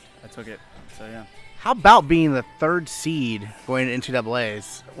go, I took it. So yeah. How about being the third seed going into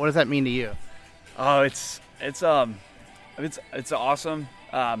NCAAs? What does that mean to you? Oh, it's awesome.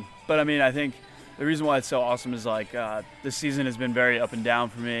 But I think the reason why it's so awesome is this season has been very up and down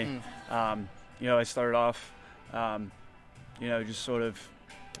for me. I started off. Just sort of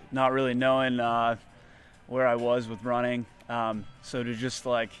not really knowing where I was with running. So to just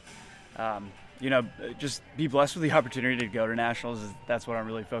just be blessed with the opportunity to go to nationals, that's what I'm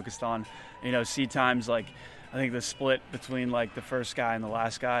really focused on. See times I think the split between the first guy and the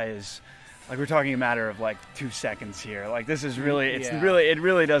last guy is we're talking a matter of 2 seconds here. This is really, it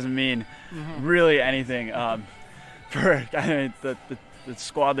really doesn't mean really anything. For the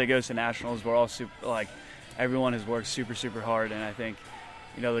squad that goes to nationals, we're all super everyone has worked super, super hard, and I think,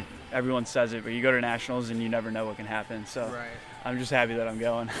 everyone says it, but you go to nationals and you never know what can happen. So right. I'm just happy that I'm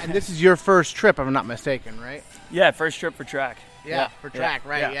going. And this is your first trip, if I'm not mistaken, right? Yeah, first trip for track. Yeah, for track,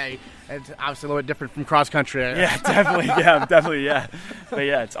 right? Yeah. It's obviously a little bit different from cross country. Yeah, definitely. But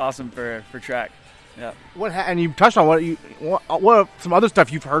yeah, it's awesome for track. Yeah. And you touched on what some other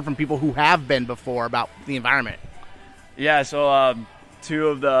stuff you've heard from people who have been before about the environment. Yeah, so two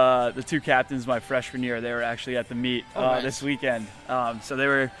of the two captains my freshman year, they were actually at the meet nice. This weekend. So they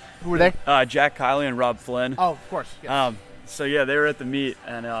were. Who were they? Jack Kiley and Rob Flynn. Oh, of course. Yes. So yeah, they were at the meet,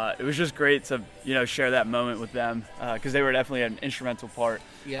 and it was just great to share that moment with them, because they were definitely an instrumental part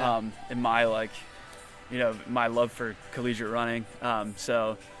in my my love for collegiate running.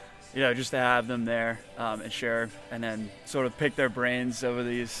 So just to have them there and share, and then sort of pick their brains over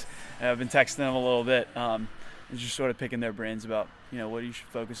these. I've been texting them a little bit, and just sort of picking their brains about what you should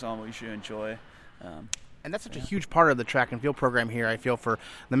focus on, what you should enjoy. And that's such a huge part of the track and field program here, I feel, for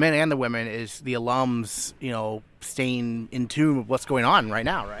the men and the women, is the alums, staying in tune with what's going on right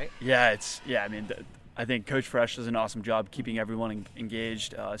now, right? Yeah, I think Coach Fresh does an awesome job keeping everyone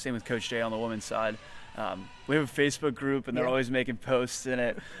engaged. Same with Coach Jay on the women's side. We have a Facebook group, and they're always making posts in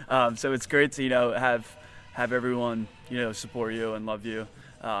it. So it's great to, have have everyone, support you and love you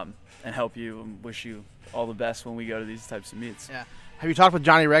and help you and wish you all the best when we go to these types of meets. Yeah. Have you talked with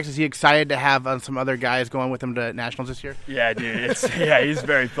Johnny Rex? Is he excited to have some other guys going with him to nationals this year? Yeah, dude. He's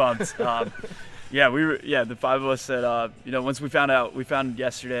very pumped. The five of us said, once we found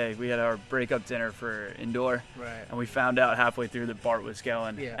yesterday, we had our breakup dinner for indoor. Right. And we found out halfway through that Bart was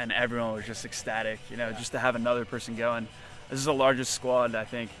going, yeah. and everyone was just ecstatic, just to have another person going. This is the largest squad, I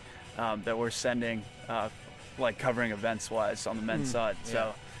think, that we're sending, covering events-wise on the men's side. Yeah.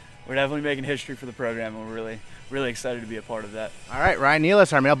 So we're definitely making history for the program, and we're really, really excited to be a part of that. All right, Ryan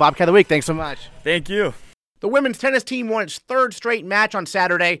Nealis, our male Bobcat of the Week. Thanks so much. Thank you. The women's tennis team won its third straight match on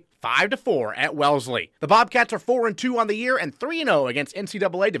Saturday, 5-4 at Wellesley. The Bobcats are 4-2 on the year and 3-0 against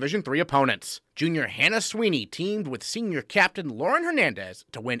NCAA Division III opponents. Junior Hannah Sweeney teamed with senior captain Lauren Hernandez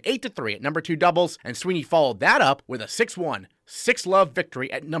to win 8-3 at number 2 doubles, and Sweeney followed that up with a 6-1, 6-love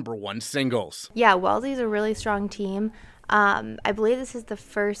victory at number 1 singles. Yeah, Wellesley's a really strong team. I believe this is the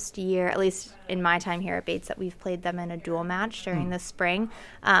first year, at least in my time here at Bates, that we've played them in a dual match during the spring.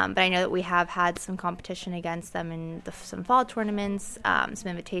 But I know that we have had some competition against them in some fall tournaments, some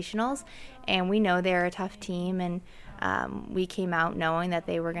invitationals, and we know they're a tough team. And we came out knowing that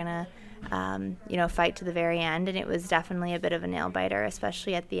they were going to, fight to the very end, and it was definitely a bit of a nail biter,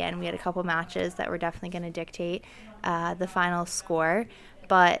 especially at the end. We had a couple matches that were definitely going to dictate the final score.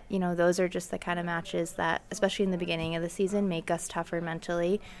 But, those are just the kind of matches that, especially in the beginning of the season, make us tougher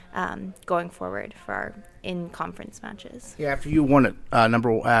mentally going forward for our in-conference matches. Yeah, after you won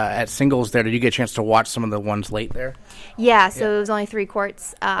at singles there, did you get a chance to watch some of the ones late there? Yeah, so it was only 3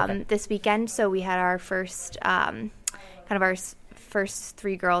 courts this weekend. So we had our first, our first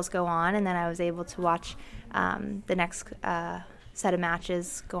 3 girls go on, and then I was able to watch the next set of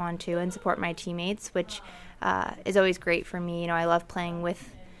matches go on too and support my teammates, which is always great for me. I love playing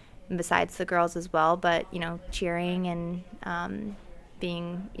with, besides the girls as well, but, cheering and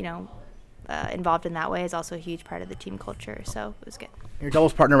being, involved in that way is also a huge part of the team culture, so it was good. Your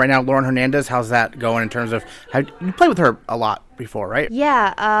doubles partner right now, Lauren Hernandez, how's that going in terms of, you played with her a lot before, right?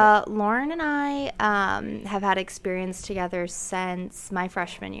 Yeah, Lauren and I have had experience together since my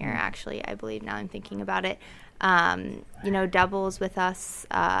freshman year, actually, I believe, now I'm thinking about it. Doubles with us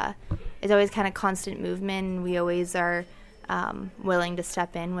is always kind of constant movement. We always are willing to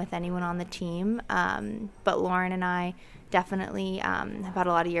step in with anyone on the team. But Lauren and I definitely have had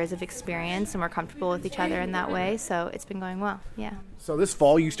a lot of years of experience, and we're comfortable with each other in that way. So it's been going well, yeah. So this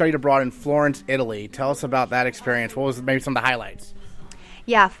fall you studied abroad in Florence, Italy. Tell us about that experience. What was maybe some of the highlights?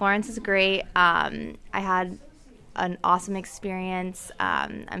 Yeah, Florence is great. I had an awesome experience.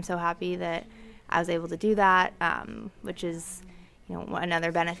 I'm so happy that I was able to do that, which is,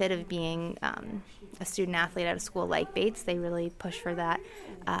 another benefit of being a student athlete at a school like Bates. They really push for that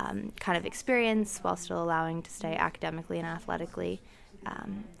kind of experience while still allowing to stay academically and athletically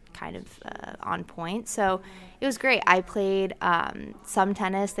on point. So it was great. I played some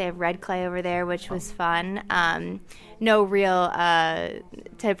tennis. They have red clay over there, which was fun. No real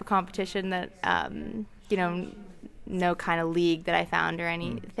type of competition that, no kind of league that I found or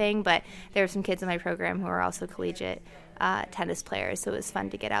anything, but there were some kids in my program who are also collegiate tennis players, so it was fun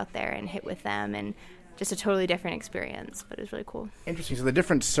to get out there and hit with them, and just a totally different experience, but it was really cool. Interesting. So the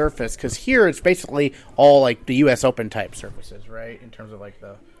different surface, because here it's basically all like the U.S. Open type surfaces, right, in terms of like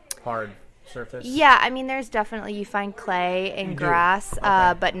the hard surface? Yeah, I mean, there's definitely, you find clay and grass,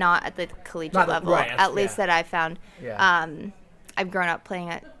 but not at the collegiate level, right, at least that I've found. Yeah. I've grown up playing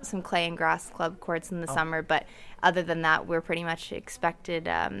at some clay and grass club courts in the summer, but other than that, we're pretty much expected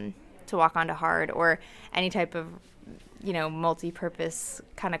to walk onto hard or any type of, multi-purpose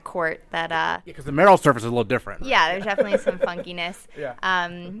kind of court that... because the Merrill surface is a little different. Right? Yeah, there's definitely some funkiness. Yeah.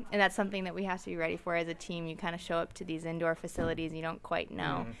 And that's something that we have to be ready for as a team. You kind of show up to these indoor facilities and you don't quite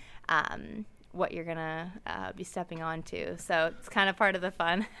know what you're going to be stepping onto. So it's kind of part of the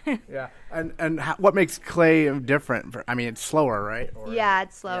fun. Yeah. And what makes clay different? I mean, it's slower, right? Yeah,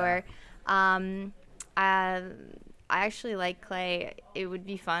 it's slower. Yeah. I actually like clay. It would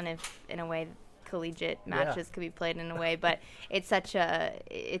be fun if, in a way, collegiate matches could be played in a way, but it's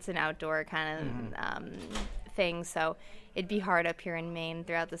it's an outdoor kind of thing, so it'd be hard up here in Maine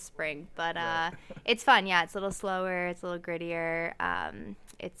throughout the spring. But it's fun. Yeah, it's a little slower. It's a little grittier.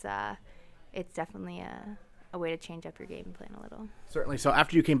 It's definitely a way to change up your game playing a little. Certainly. So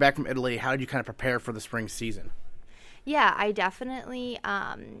after you came back from Italy, how did you kind of prepare for the spring season? Yeah, I definitely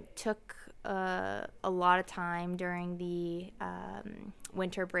took a lot of time during the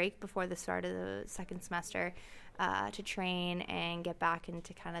winter break before the start of the second semester to train and get back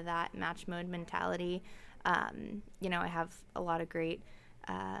into kind of that match mode mentality. I have a lot of great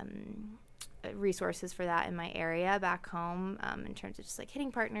resources for that in my area back home, in terms of just like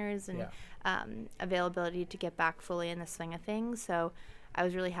hitting partners and availability to get back fully in the swing of things. So I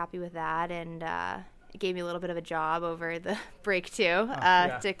was really happy with that, and it gave me a little bit of a job over the break too,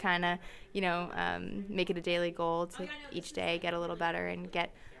 to kind of, make it a daily goal to each day get a little better and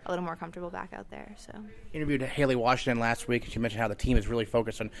get a little more comfortable back out there. So interviewed Haley Washington last week, and she mentioned how the team is really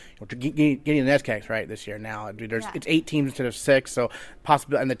focused on getting the NESCACs right this year. Now it's 8 teams instead of 6, so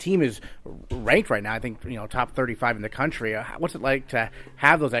possible, and the team is ranked right now, I think, top 35 in the country. What's it like to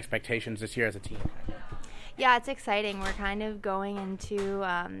have those expectations this year as a team? Yeah, it's exciting. We're kind of going into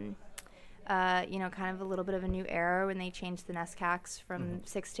kind of a little bit of a new era when they changed the NESCACs from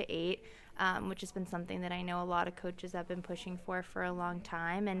 6 to 8, which has been something that I know a lot of coaches have been pushing for a long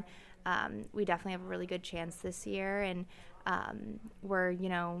time. And we definitely have a really good chance this year. And we're,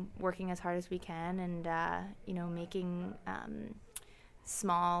 working as hard as we can and, making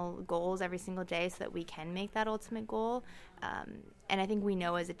small goals every single day so that we can make that ultimate goal. And I think we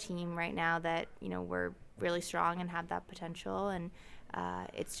know as a team right now that, we're really strong and have that potential. And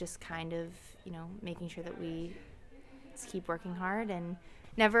it's just kind of, making sure that we just keep working hard and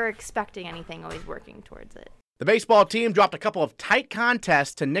never expecting anything, always working towards it. The baseball team dropped a couple of tight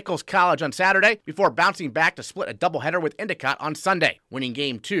contests to Nichols College on Saturday before bouncing back to split a doubleheader with Endicott on Sunday, winning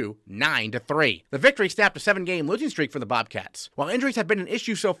Game 2 9-3. The victory snapped a 7-game losing streak for the Bobcats. While injuries have been an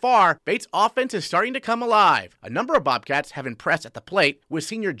issue so far, Bates' offense is starting to come alive. A number of Bobcats have impressed at the plate, with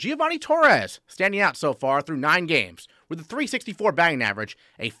senior Giovanni Torres standing out so far through 9 games, with a .364 batting average,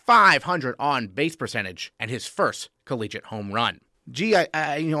 a .500 on-base percentage, and his first collegiate home run. Gee,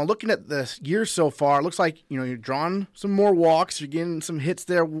 looking at the year so far, it looks like, you're drawing some more walks, you're getting some hits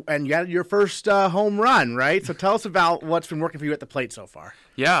there, and you had your first home run, right? So tell us about what's been working for you at the plate so far.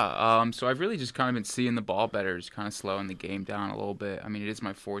 Yeah, so I've really just kind of been seeing the ball better, just kind of slowing the game down a little bit. I mean, it is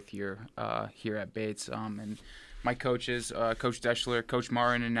my 4th year here at Bates, and my coaches, Coach Deschler, Coach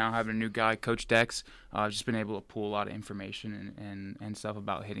Martin, and now having a new guy, Coach Dex, just been able to pull a lot of information and stuff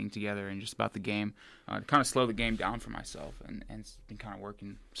about hitting together and just about the game, to kind of slow the game down for myself, and it's been kind of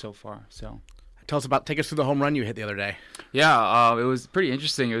working so far. So, take us through the home run you hit the other day. Yeah, it was pretty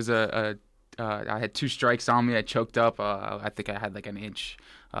interesting. It was I had 2 strikes on me. I choked up. I think I had like an inch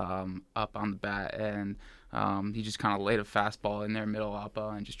up on the bat, and he just kind of laid a fastball in there, middle up,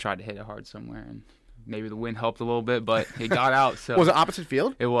 and just tried to hit it hard somewhere, and maybe the wind helped a little bit, but it got out. So was it opposite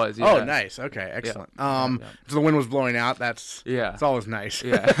field? It was. Yeah. Oh, nice. Okay, excellent. Yeah. So the wind was blowing out. It's always nice.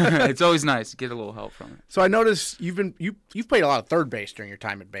 Yeah, it's always nice to get a little help from it. So I noticed you've played a lot of third base during your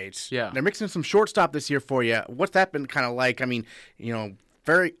time at Bates. Yeah, they're mixing some shortstop this year for you. What's that been kind of like? I mean,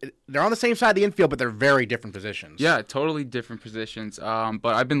 they're on the same side of the infield, but they're very different positions. Yeah, totally different positions. But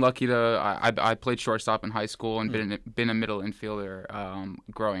I've been lucky to I played shortstop in high school and been a middle infielder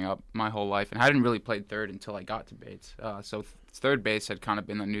growing up my whole life, and I hadn't really played third until I got to Bates. So third base had kind of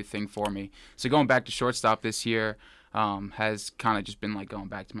been a new thing for me. So going back to shortstop this year has kind of just been like going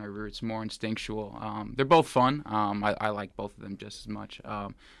back to my roots, more instinctual. They're both fun. I like both of them just as much.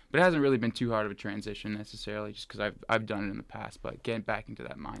 But it hasn't really been too hard of a transition necessarily, just because I've done it in the past. But getting back into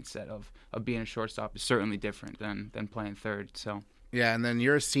that mindset of being a shortstop is certainly different than playing third. So. Yeah, and then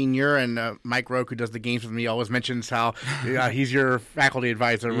you're a senior, and Mike Roque, who does the games with me, always mentions how he's your faculty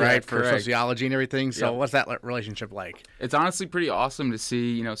advisor, right, for sociology and everything. So what's that relationship like? It's honestly pretty awesome to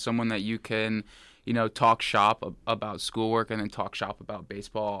see, someone that you can, talk shop about schoolwork and then talk shop about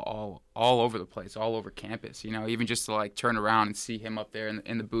baseball all over the place, all over campus. Even just to turn around and see him up there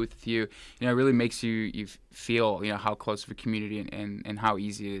in the booth with you, it really makes you feel, how close of a community and how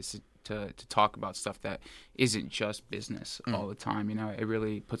easy it is to talk about stuff that isn't just business all the time. It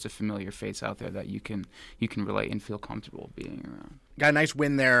really puts a familiar face out there that you can relate and feel comfortable being around. Got a nice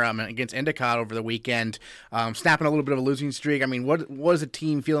win there against Endicott over the weekend, snapping a little bit of a losing streak. I mean, what is the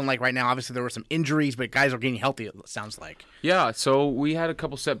team feeling like right now? Obviously, there were some injuries, but guys are getting healthy, it sounds like. Yeah, so we had a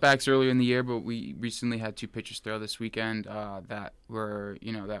couple setbacks earlier in the year, but we recently had 2 pitchers throw this weekend that were,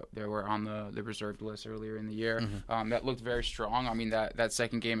 that they were on the reserved list earlier in the year. That looked very strong. I mean, that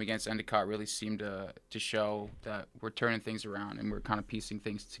second game against Endicott really seemed to show that we're turning things around and we're kind of piecing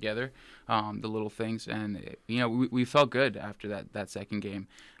things together, the little things. And, we felt good after that second game.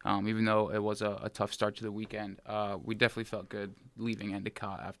 Even though it was a tough start to the weekend, we definitely felt good leaving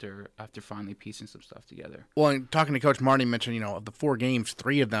Endicott after finally piecing some stuff together. Well, and talking to Coach Martin, mentioned, of the 4 games,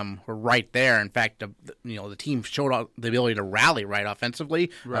 3 of them were right there. In fact, the team showed the ability to rally right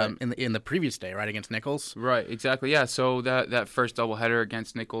offensively in the previous day, right, against Nichols. Right, exactly. Yeah. So that first doubleheader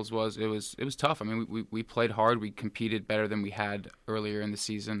against Nichols was tough. I mean, we played hard. We competed better than we had earlier in the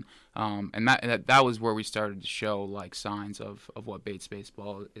season. And that was where we started to show signs of what what Bates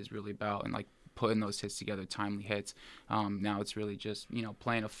baseball is really about, and like putting those hits together, timely hits. Now it's really just,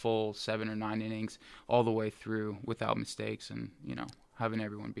 playing a full 7 or 9 innings all the way through without mistakes, and, having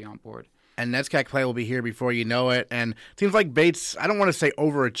everyone be on board. And NESCAC play will be here before you know it. And it seems like Bates, I don't want to say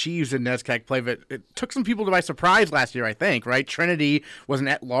overachieves in NESCAC play, but it took some people by surprise last year, I think, right? Trinity was an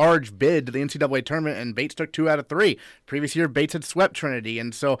at-large bid to the NCAA tournament, and Bates took 2 out of 3. Previous year, Bates had swept Trinity.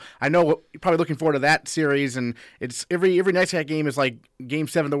 And so I know you're probably looking forward to that series. And it's every NESCAC game is like Game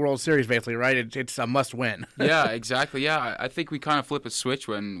 7 of the World Series, basically, right? It's a must-win. Yeah, exactly. Yeah, I think we kind of flip a switch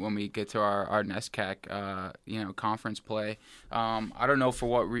when we get to our NESCAC, conference play. I don't know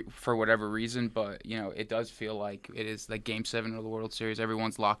for whatever reason, but it does feel like it is like Game 7 of the World Series.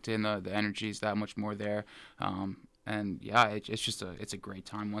 Everyone's locked in. The energy is that much more there, and yeah, it's a great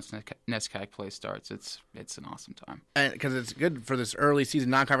time once NESCAC play starts. It's an awesome time, and because it's good for this early season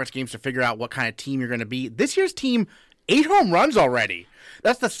non-conference games to figure out what kind of team you're going to be. This year's team, 8 home runs already.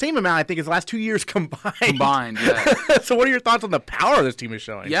 That's the same amount, I think, as the last 2 years combined. Yeah. So what are your thoughts on the power this team is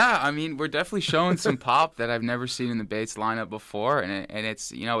showing? Yeah, I mean, we're definitely showing some pop that I've never seen in the Bates lineup before, and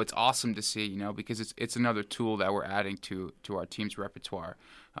it's it's awesome to see, because it's another tool that we're adding to our team's repertoire.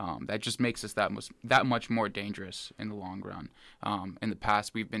 That just makes us that much more dangerous in the long run. In the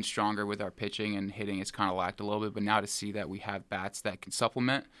past, we've been stronger with our pitching, and hitting has kind of lacked a little bit, but now to see that we have bats that can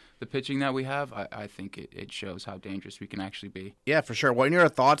supplement the pitching that we have, I think it shows how dangerous we can actually be. Yeah, for sure. What are your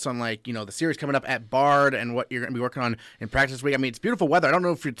thoughts on the series coming up at Bard and what you're going to be working on in practice this week? I mean, it's beautiful weather. I don't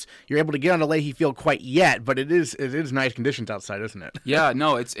know if you're able to get on the Leahy Field quite yet, but it is nice conditions outside, isn't it? Yeah,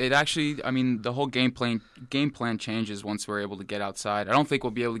 no, it actually. I mean, the whole game plan changes once we're able to get outside. I don't think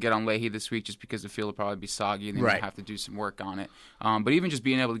we'll be able to get on Leahy this week just because the field will probably be soggy and they might have to do some work on it. But even just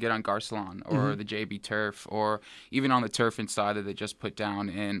being able to get on Garcelon or the JB turf, or even on the turf inside that they just put down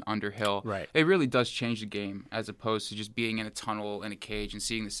in Underhill, it really does change the game as opposed to just being in a tunnel in a cage and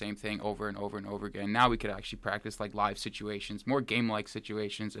seeing the same thing over and over and over again. Now we could actually practice like live situations, more game-like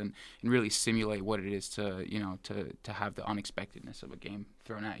situations, and really simulate what it is to have the unexpectedness of a game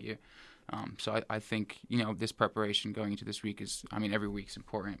thrown at you. So I think, this preparation going into this week is, every week's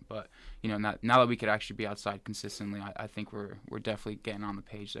important, but, now that we could actually be outside consistently, I think we're definitely getting on the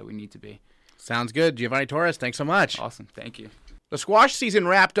page that we need to be. Sounds good. Giovanni Torres, thanks so much. Awesome. Thank you. The squash season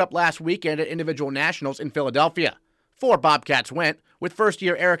wrapped up last weekend at individual nationals in Philadelphia. 4 Bobcats went, with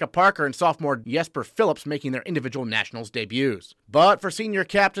first-year Erica Parker and sophomore Jesper Phillips making their individual nationals debuts. But for senior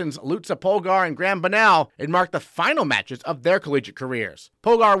captains Luca Polgar and Graham Bonnell, it marked the final matches of their collegiate careers.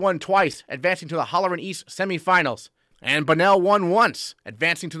 Polgar won twice, advancing to the Holloran East semifinals, and Bonnell won once,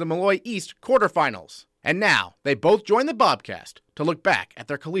 advancing to the Malloy East quarterfinals. And now, they both join the Bobcast to look back at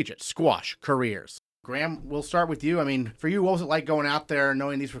their collegiate squash careers. Graham, we'll start with you. I mean, for you, what was it like going out there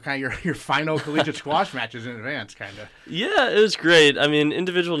knowing these were kind of your final collegiate squash matches in advance, kind of? Yeah, it was great. I mean,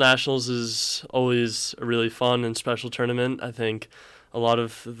 individual nationals is always a really fun and special tournament. I think a lot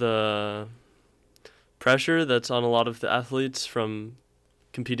of the pressure that's on a lot of the athletes from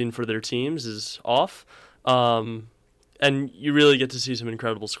competing for their teams is off, and you really get to see some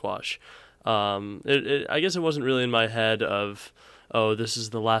incredible squash. I guess it wasn't really in my head of, oh, this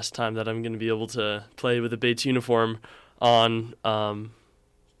is the last time that I'm going to be able to play with a Bates uniform on.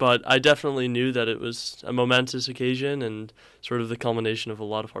 But I definitely knew that it was a momentous occasion and sort of the culmination of a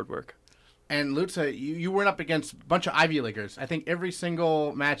lot of hard work. And Luca, you went up against a bunch of Ivy Leaguers. I think every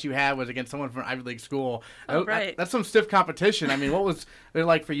single match you had was against someone from an Ivy League school. Oh, right. That's some stiff competition. I mean, what was it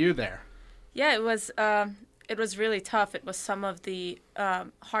like for you there? Yeah, it was really tough. It was some of the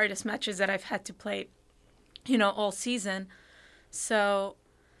hardest matches that I've had to play, all season. So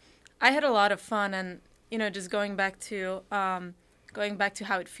I had a lot of fun, and just going back to how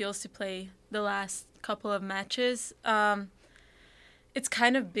it feels to play the last couple of matches. It's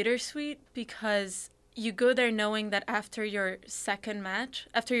kind of bittersweet because you go there knowing that after your second match,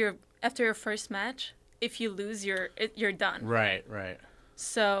 after your first match, if you lose, you're done. Right.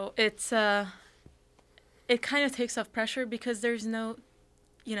 So it's it kind of takes off pressure because there's no,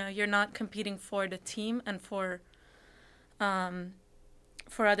 you're not competing for the team and for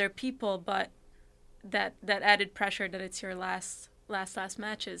other people, but that added pressure that it's your last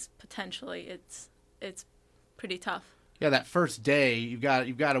match is potentially it's pretty tough. Yeah, that first day you've got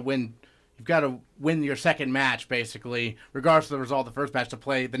to win. You've got to win your second match, basically, regardless of the result of the first match, to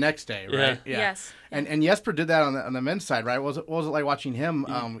play the next day, right? Yeah. Yes. And Jesper did that on the men's side, right? What was it like watching him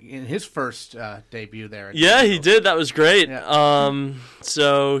in his first debut there? Yeah, he did. That was great. Yeah.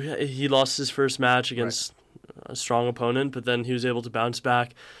 So he lost his first match against a strong opponent, but then he was able to bounce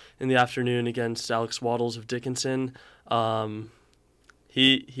back in the afternoon against Alex Waddles of Dickinson.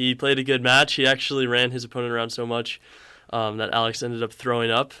 He played a good match. He actually ran his opponent around so much that Alex ended up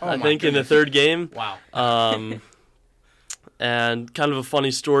throwing up, I think, goodness. in the third game. Wow. And kind of a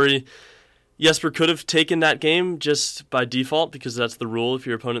funny story, Jesper could have taken that game just by default because that's the rule if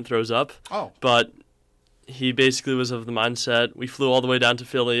your opponent throws up. Oh. But he basically was of the mindset, we flew all the way down to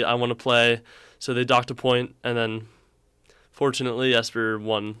Philly, I want to play. So they docked a point, and then fortunately Jesper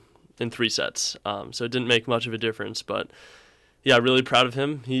won in 3 sets. So it didn't make much of a difference, but yeah, really proud of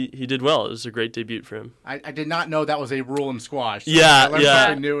him. He did well. It was a great debut for him. I did not know that was a rule in squash. So Yeah, I learned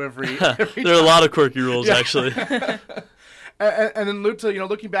something new every There time. are a lot of quirky rules, actually. And then, Luca,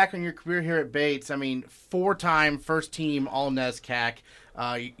 looking back on your career here at Bates, I mean, 4-time first-team All-NESCAC.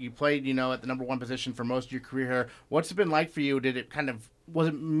 You played, at the number 1 position for most of your career here. What's it been like for you? Was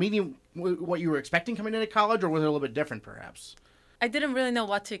it meeting what you were expecting coming into college, or was it a little bit different, perhaps? I didn't really know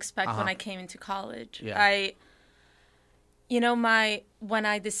what to expect when I came into college. Yeah. When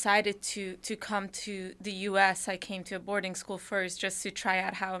I decided to come to the U.S., I came to a boarding school first just to try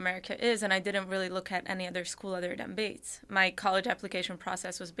out how America is, and I didn't really look at any other school other than Bates. My college application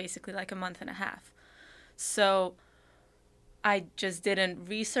process was basically like a month and a half. So I just didn't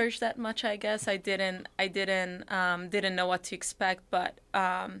research that much, I guess. I didn't know what to expect, but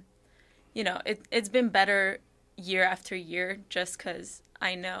it's been better year after year just because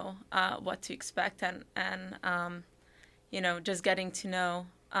I know what to expect and just getting to know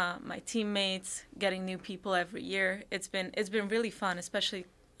my teammates, getting new people every year. It's been really fun, especially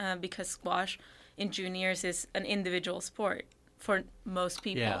because squash in juniors is an individual sport for most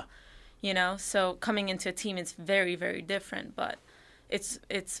people. Yeah. So coming into a team is very, very different, but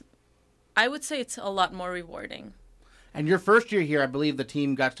I would say it's a lot more rewarding. And your first year here, I believe the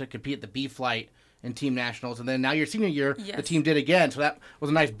team got to compete at the B flight in team nationals, and then now your senior year, the team did again. So that was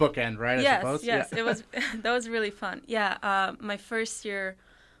a nice bookend, right? I suppose. Yes, it was. That was really fun. Yeah, my first year,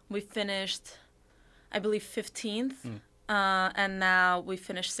 we finished, I believe, 15th, and now we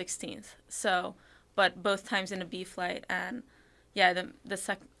finished 16th. So, but both times in the B flight, and the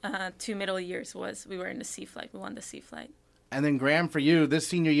 2 middle years we were in the C flight. We won the C flight. And then Graham, for you, this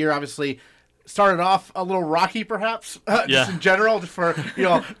senior year obviously started off a little rocky, perhaps, just in general. Just for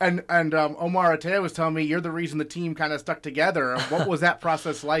and Omar Atea was telling me you're the reason the team kind of stuck together. What was that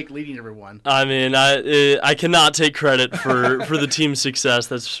process like, leading everyone? I mean, I cannot take credit for the team's success.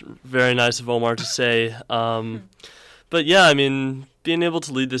 That's very nice of Omar to say. But yeah, I mean, being able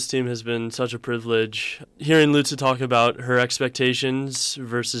to lead this team has been such a privilege. Hearing Luca talk about her expectations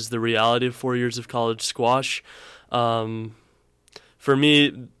versus the reality of 4 years of college squash, for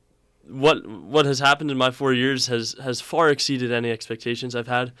me, what has happened in my 4 years has far exceeded any expectations I've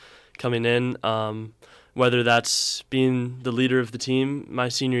had coming in, whether that's being the leader of the team my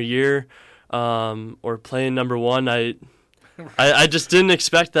senior year or playing number 1. I just didn't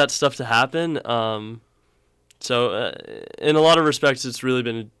expect that stuff to happen. So in a lot of respects, it's really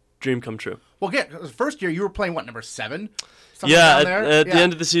been a dream come true. Well, first year you were playing, number 7? Yeah, at the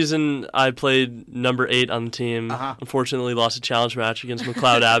end of the season, I played number 8 on the team. Unfortunately, lost a challenge match against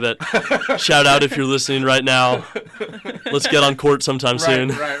McLeod Abbott. Shout out if you're listening right now. Let's get on court sometime soon.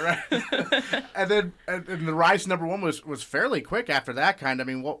 Right. And then the rise to number 1 was fairly quick after that, kind of.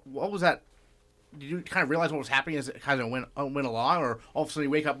 I mean, what was that? Did you kind of realize what was happening as it kind of went along, or all of a sudden you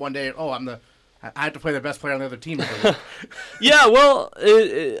wake up one day and, I have to play the best player on the other team. Yeah, well,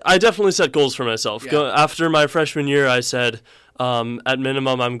 I definitely set goals for myself. Yeah. After my freshman year, I said, at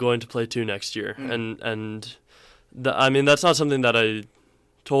minimum, I'm going to play 2 next year. And I mean, that's not something that I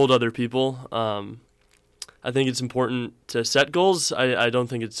told other people. I think it's important to set goals. I don't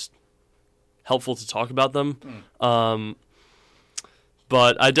think it's helpful to talk about them.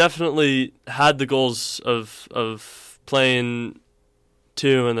 But I definitely had the goals of playing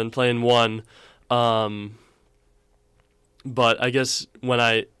 2 and then playing 1. But I guess when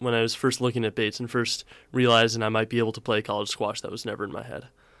I was first looking at Bates and first realizing I might be able to play college squash, that was never in my head.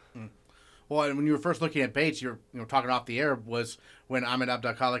 Well, and when you were first looking at Bates, you were talking off the air, was when Ahmed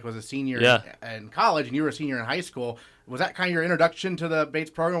Abdalkhalik was a senior in college and you were a senior in high school. Was that kind of your introduction to the Bates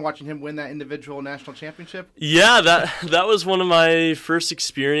program, watching him win that individual national championship? Yeah, that was one of my first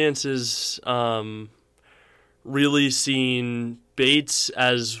experiences, really seeing Bates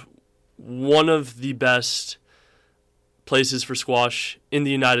as one of the best places for squash in the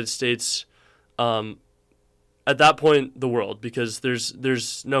United States, at that point, the world, because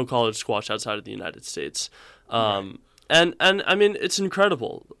there's no college squash outside of the United States. And I mean, it's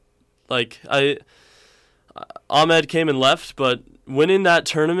incredible. Like, Ahmed came and left, but winning that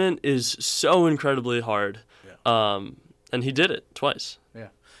tournament is so incredibly hard. And he did it twice. Yeah.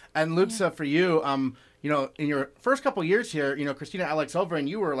 And Lutza, for you, in your first couple years here, Christina Alexova and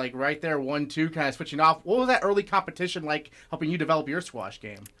you were like right there, 1-2, kind of switching off. What was that early competition like, helping you develop your squash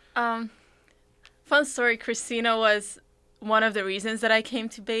game? Fun story. Christina was one of the reasons that I came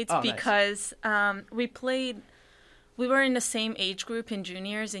to Bates because we were in the same age group in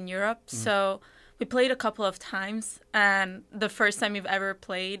juniors in Europe, so we played a couple of times. And the first time we've ever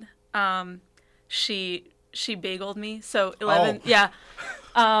played, she bageled me. So 11,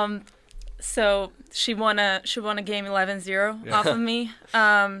 so she won a game 11-0 off of me.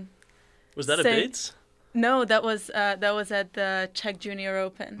 Was that at Bates? No, that was at the Czech Junior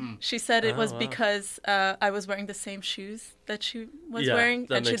Open. She said it was because I was wearing the same shoes that she was wearing,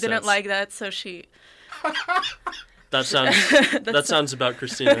 and she didn't like that, so she. That sounds about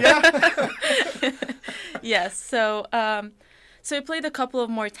Christina. Yes. So we played a couple of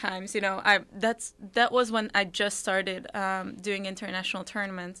more times. That was when I just started doing international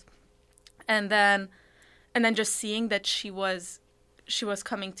tournaments. And then just seeing that she was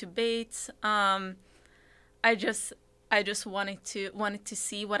coming to Bates, I just wanted to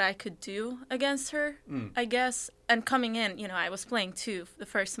see what I could do against her, I guess. And coming in, I was playing too the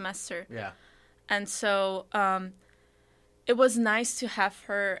first semester. Yeah. And so it was nice to have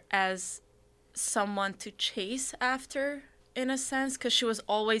her as someone to chase after, in a sense, because she was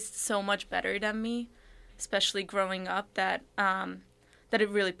always so much better than me, especially growing up, that it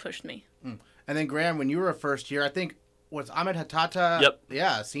really pushed me. And then, Graham, when you were a first year, I think, was Ahmed Hatata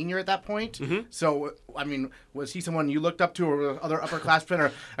a senior at that point? Mm-hmm. So, was he someone you looked up to, or other upperclassmen?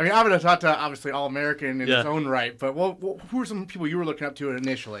 Or, Ahmed Hatata, obviously All-American in his own right, but who were some people you were looking up to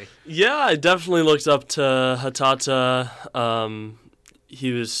initially? Yeah, I definitely looked up to Hatata.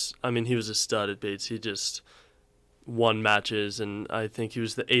 He was a stud at Bates. He just won matches, and I think he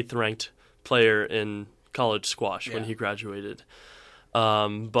was the 8th-ranked player in college squash when he graduated.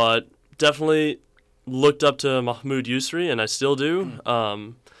 But definitely looked up to Mahmoud Yusri, and I still do.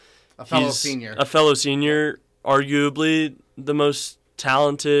 A fellow senior. A fellow senior, arguably the most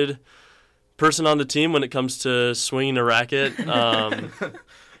talented person on the team when it comes to swinging a racket.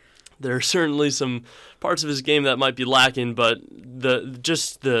 There are certainly some parts of his game that might be lacking, but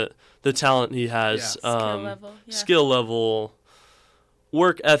the talent he has, skill level,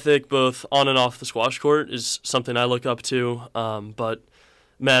 work ethic, both on and off the squash court, is something I look up to. But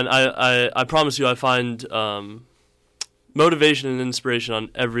man, I promise you, I find motivation and inspiration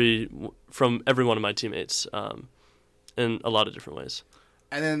from every one of my teammates in a lot of different ways.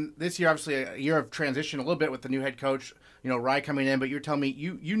 And then this year, obviously, a year of transition a little bit with the new head coach, Rye coming in. But you're telling me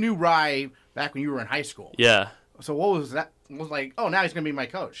you knew Rye back when you were in high school. Yeah. So what was that? Was like, oh, now he's going to be my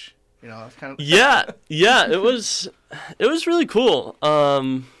coach. It's kind of. Yeah. It was really cool.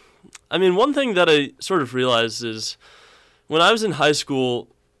 One thing that I sort of realized is when I was in high school,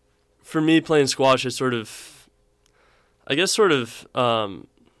 for me playing squash, I sort of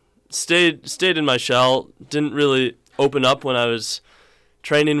stayed in my shell. Didn't really open up when I was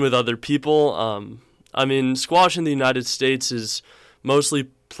training with other people. Squash in the United States is mostly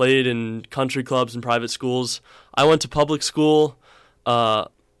played in country clubs and private schools. I went to public school.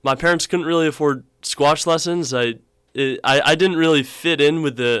 My parents couldn't really afford squash lessons. I didn't really fit in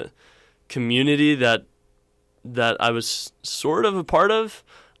with the community that I was sort of a part of.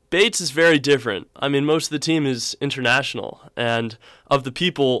 Bates is very different. Most of the team is international, and of the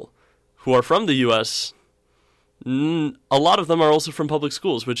people who are from the U.S., a lot of them are also from public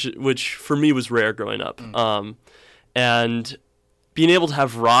schools, which for me was rare growing up. And being able to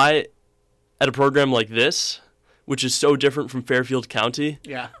have Rye at a program like this, which is so different from Fairfield County.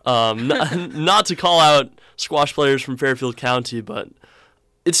 Yeah. Not to call out squash players from Fairfield County, but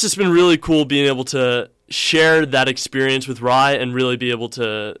it's just been really cool being able to share that experience with Rye and really be able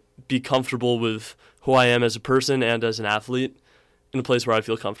to be comfortable with who I am as a person and as an athlete in a place where I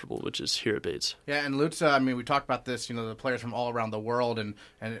feel comfortable, which is here at Bates. Yeah, and Lutza, we talked about this, the players from all around the world, and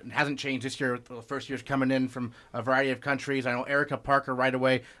it hasn't changed this year. The first year's coming in from a variety of countries. I know Erica Parker right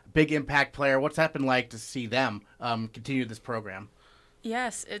away, big impact player. What's that been like to see them continue this program?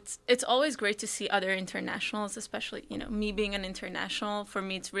 Yes, it's always great to see other internationals, especially, me being an international. For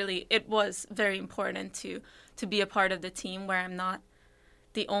me, it was very important to be a part of the team where I'm not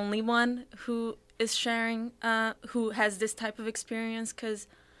the only one who is sharing, who has this type of experience, because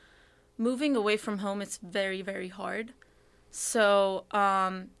moving away from home, it's very, very hard. So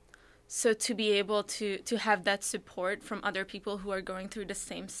to be able to have that support from other people who are going through the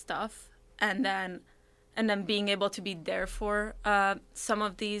same stuff, and then being able to be there for some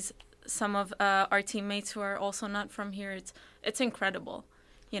of our teammates who are also not from here, it's incredible.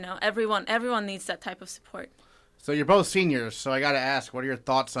 Everyone needs that type of support. So you're both seniors, so I got to ask, what are your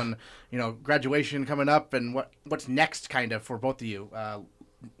thoughts on, graduation coming up and what's next kind of for both of you?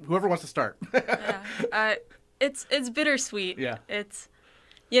 Whoever wants to start. It's bittersweet. Yeah. It's,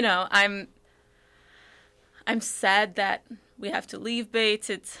 I'm sad that we have to leave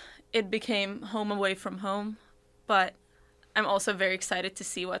Bates. It became home away from home, but I'm also very excited to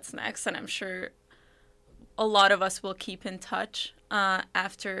see what's next, and I'm sure a lot of us will keep in touch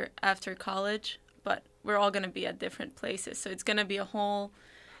after college, but we're all going to be at different places, so it's going to be a whole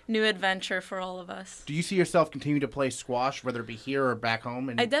new adventure for all of us. Do you see yourself continue to play squash, whether it be here or back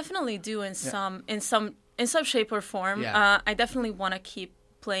home? I definitely do in some shape or form. Yeah. I definitely want to keep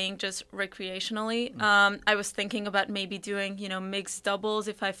playing just recreationally. I was thinking about maybe doing, mixed doubles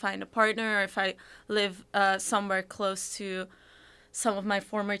if I find a partner or if I live somewhere close to some of my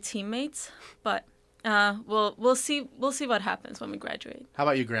former teammates. But we'll see what happens when we graduate. How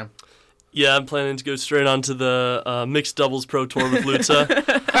about you, Graham? Yeah, I'm planning to go straight on to the mixed doubles pro tour with Luca.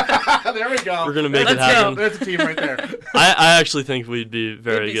 There we go. We're gonna make it happen. That's a team right there. I actually think we'd be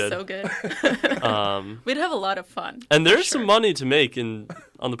very good. So good. We'd have a lot of fun. And there's some money to make on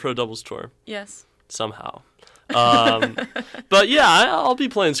the pro doubles tour. Yes. Somehow. But yeah, I'll be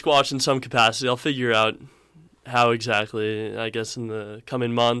playing squash in some capacity. I'll figure out how exactly, I guess, in the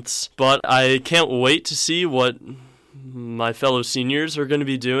coming months. But I can't wait to see what my fellow seniors are going to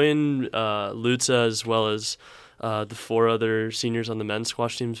be doing. Luca, as well as the 4 other seniors on the men's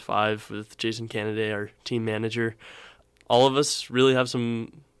squash teams, 5 with Jason Canaday, our team manager. All of us really have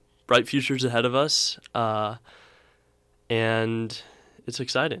some bright futures ahead of us, and it's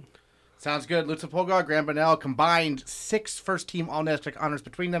exciting. Sounds good. Luca Polgar, Graham Bonnell, combined 6 first-team All-District honors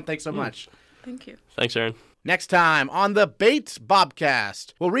between them. Thanks so much. Thank you. Thanks, Aaron. Next time on the Bates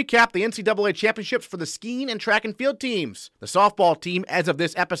Bobcast, we'll recap the NCAA Championships for the skiing and track and field teams. The softball team, as of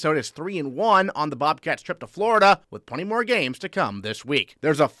this episode, is 3-1 on the Bobcats' trip to Florida, with plenty more games to come this week.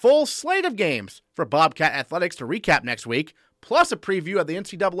 There's a full slate of games for Bobcat athletics to recap next week, plus a preview of the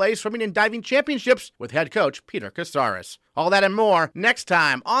NCAA Swimming and Diving Championships with head coach Peter Casares. All that and more next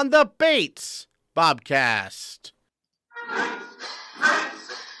time on the Bates Bobcast.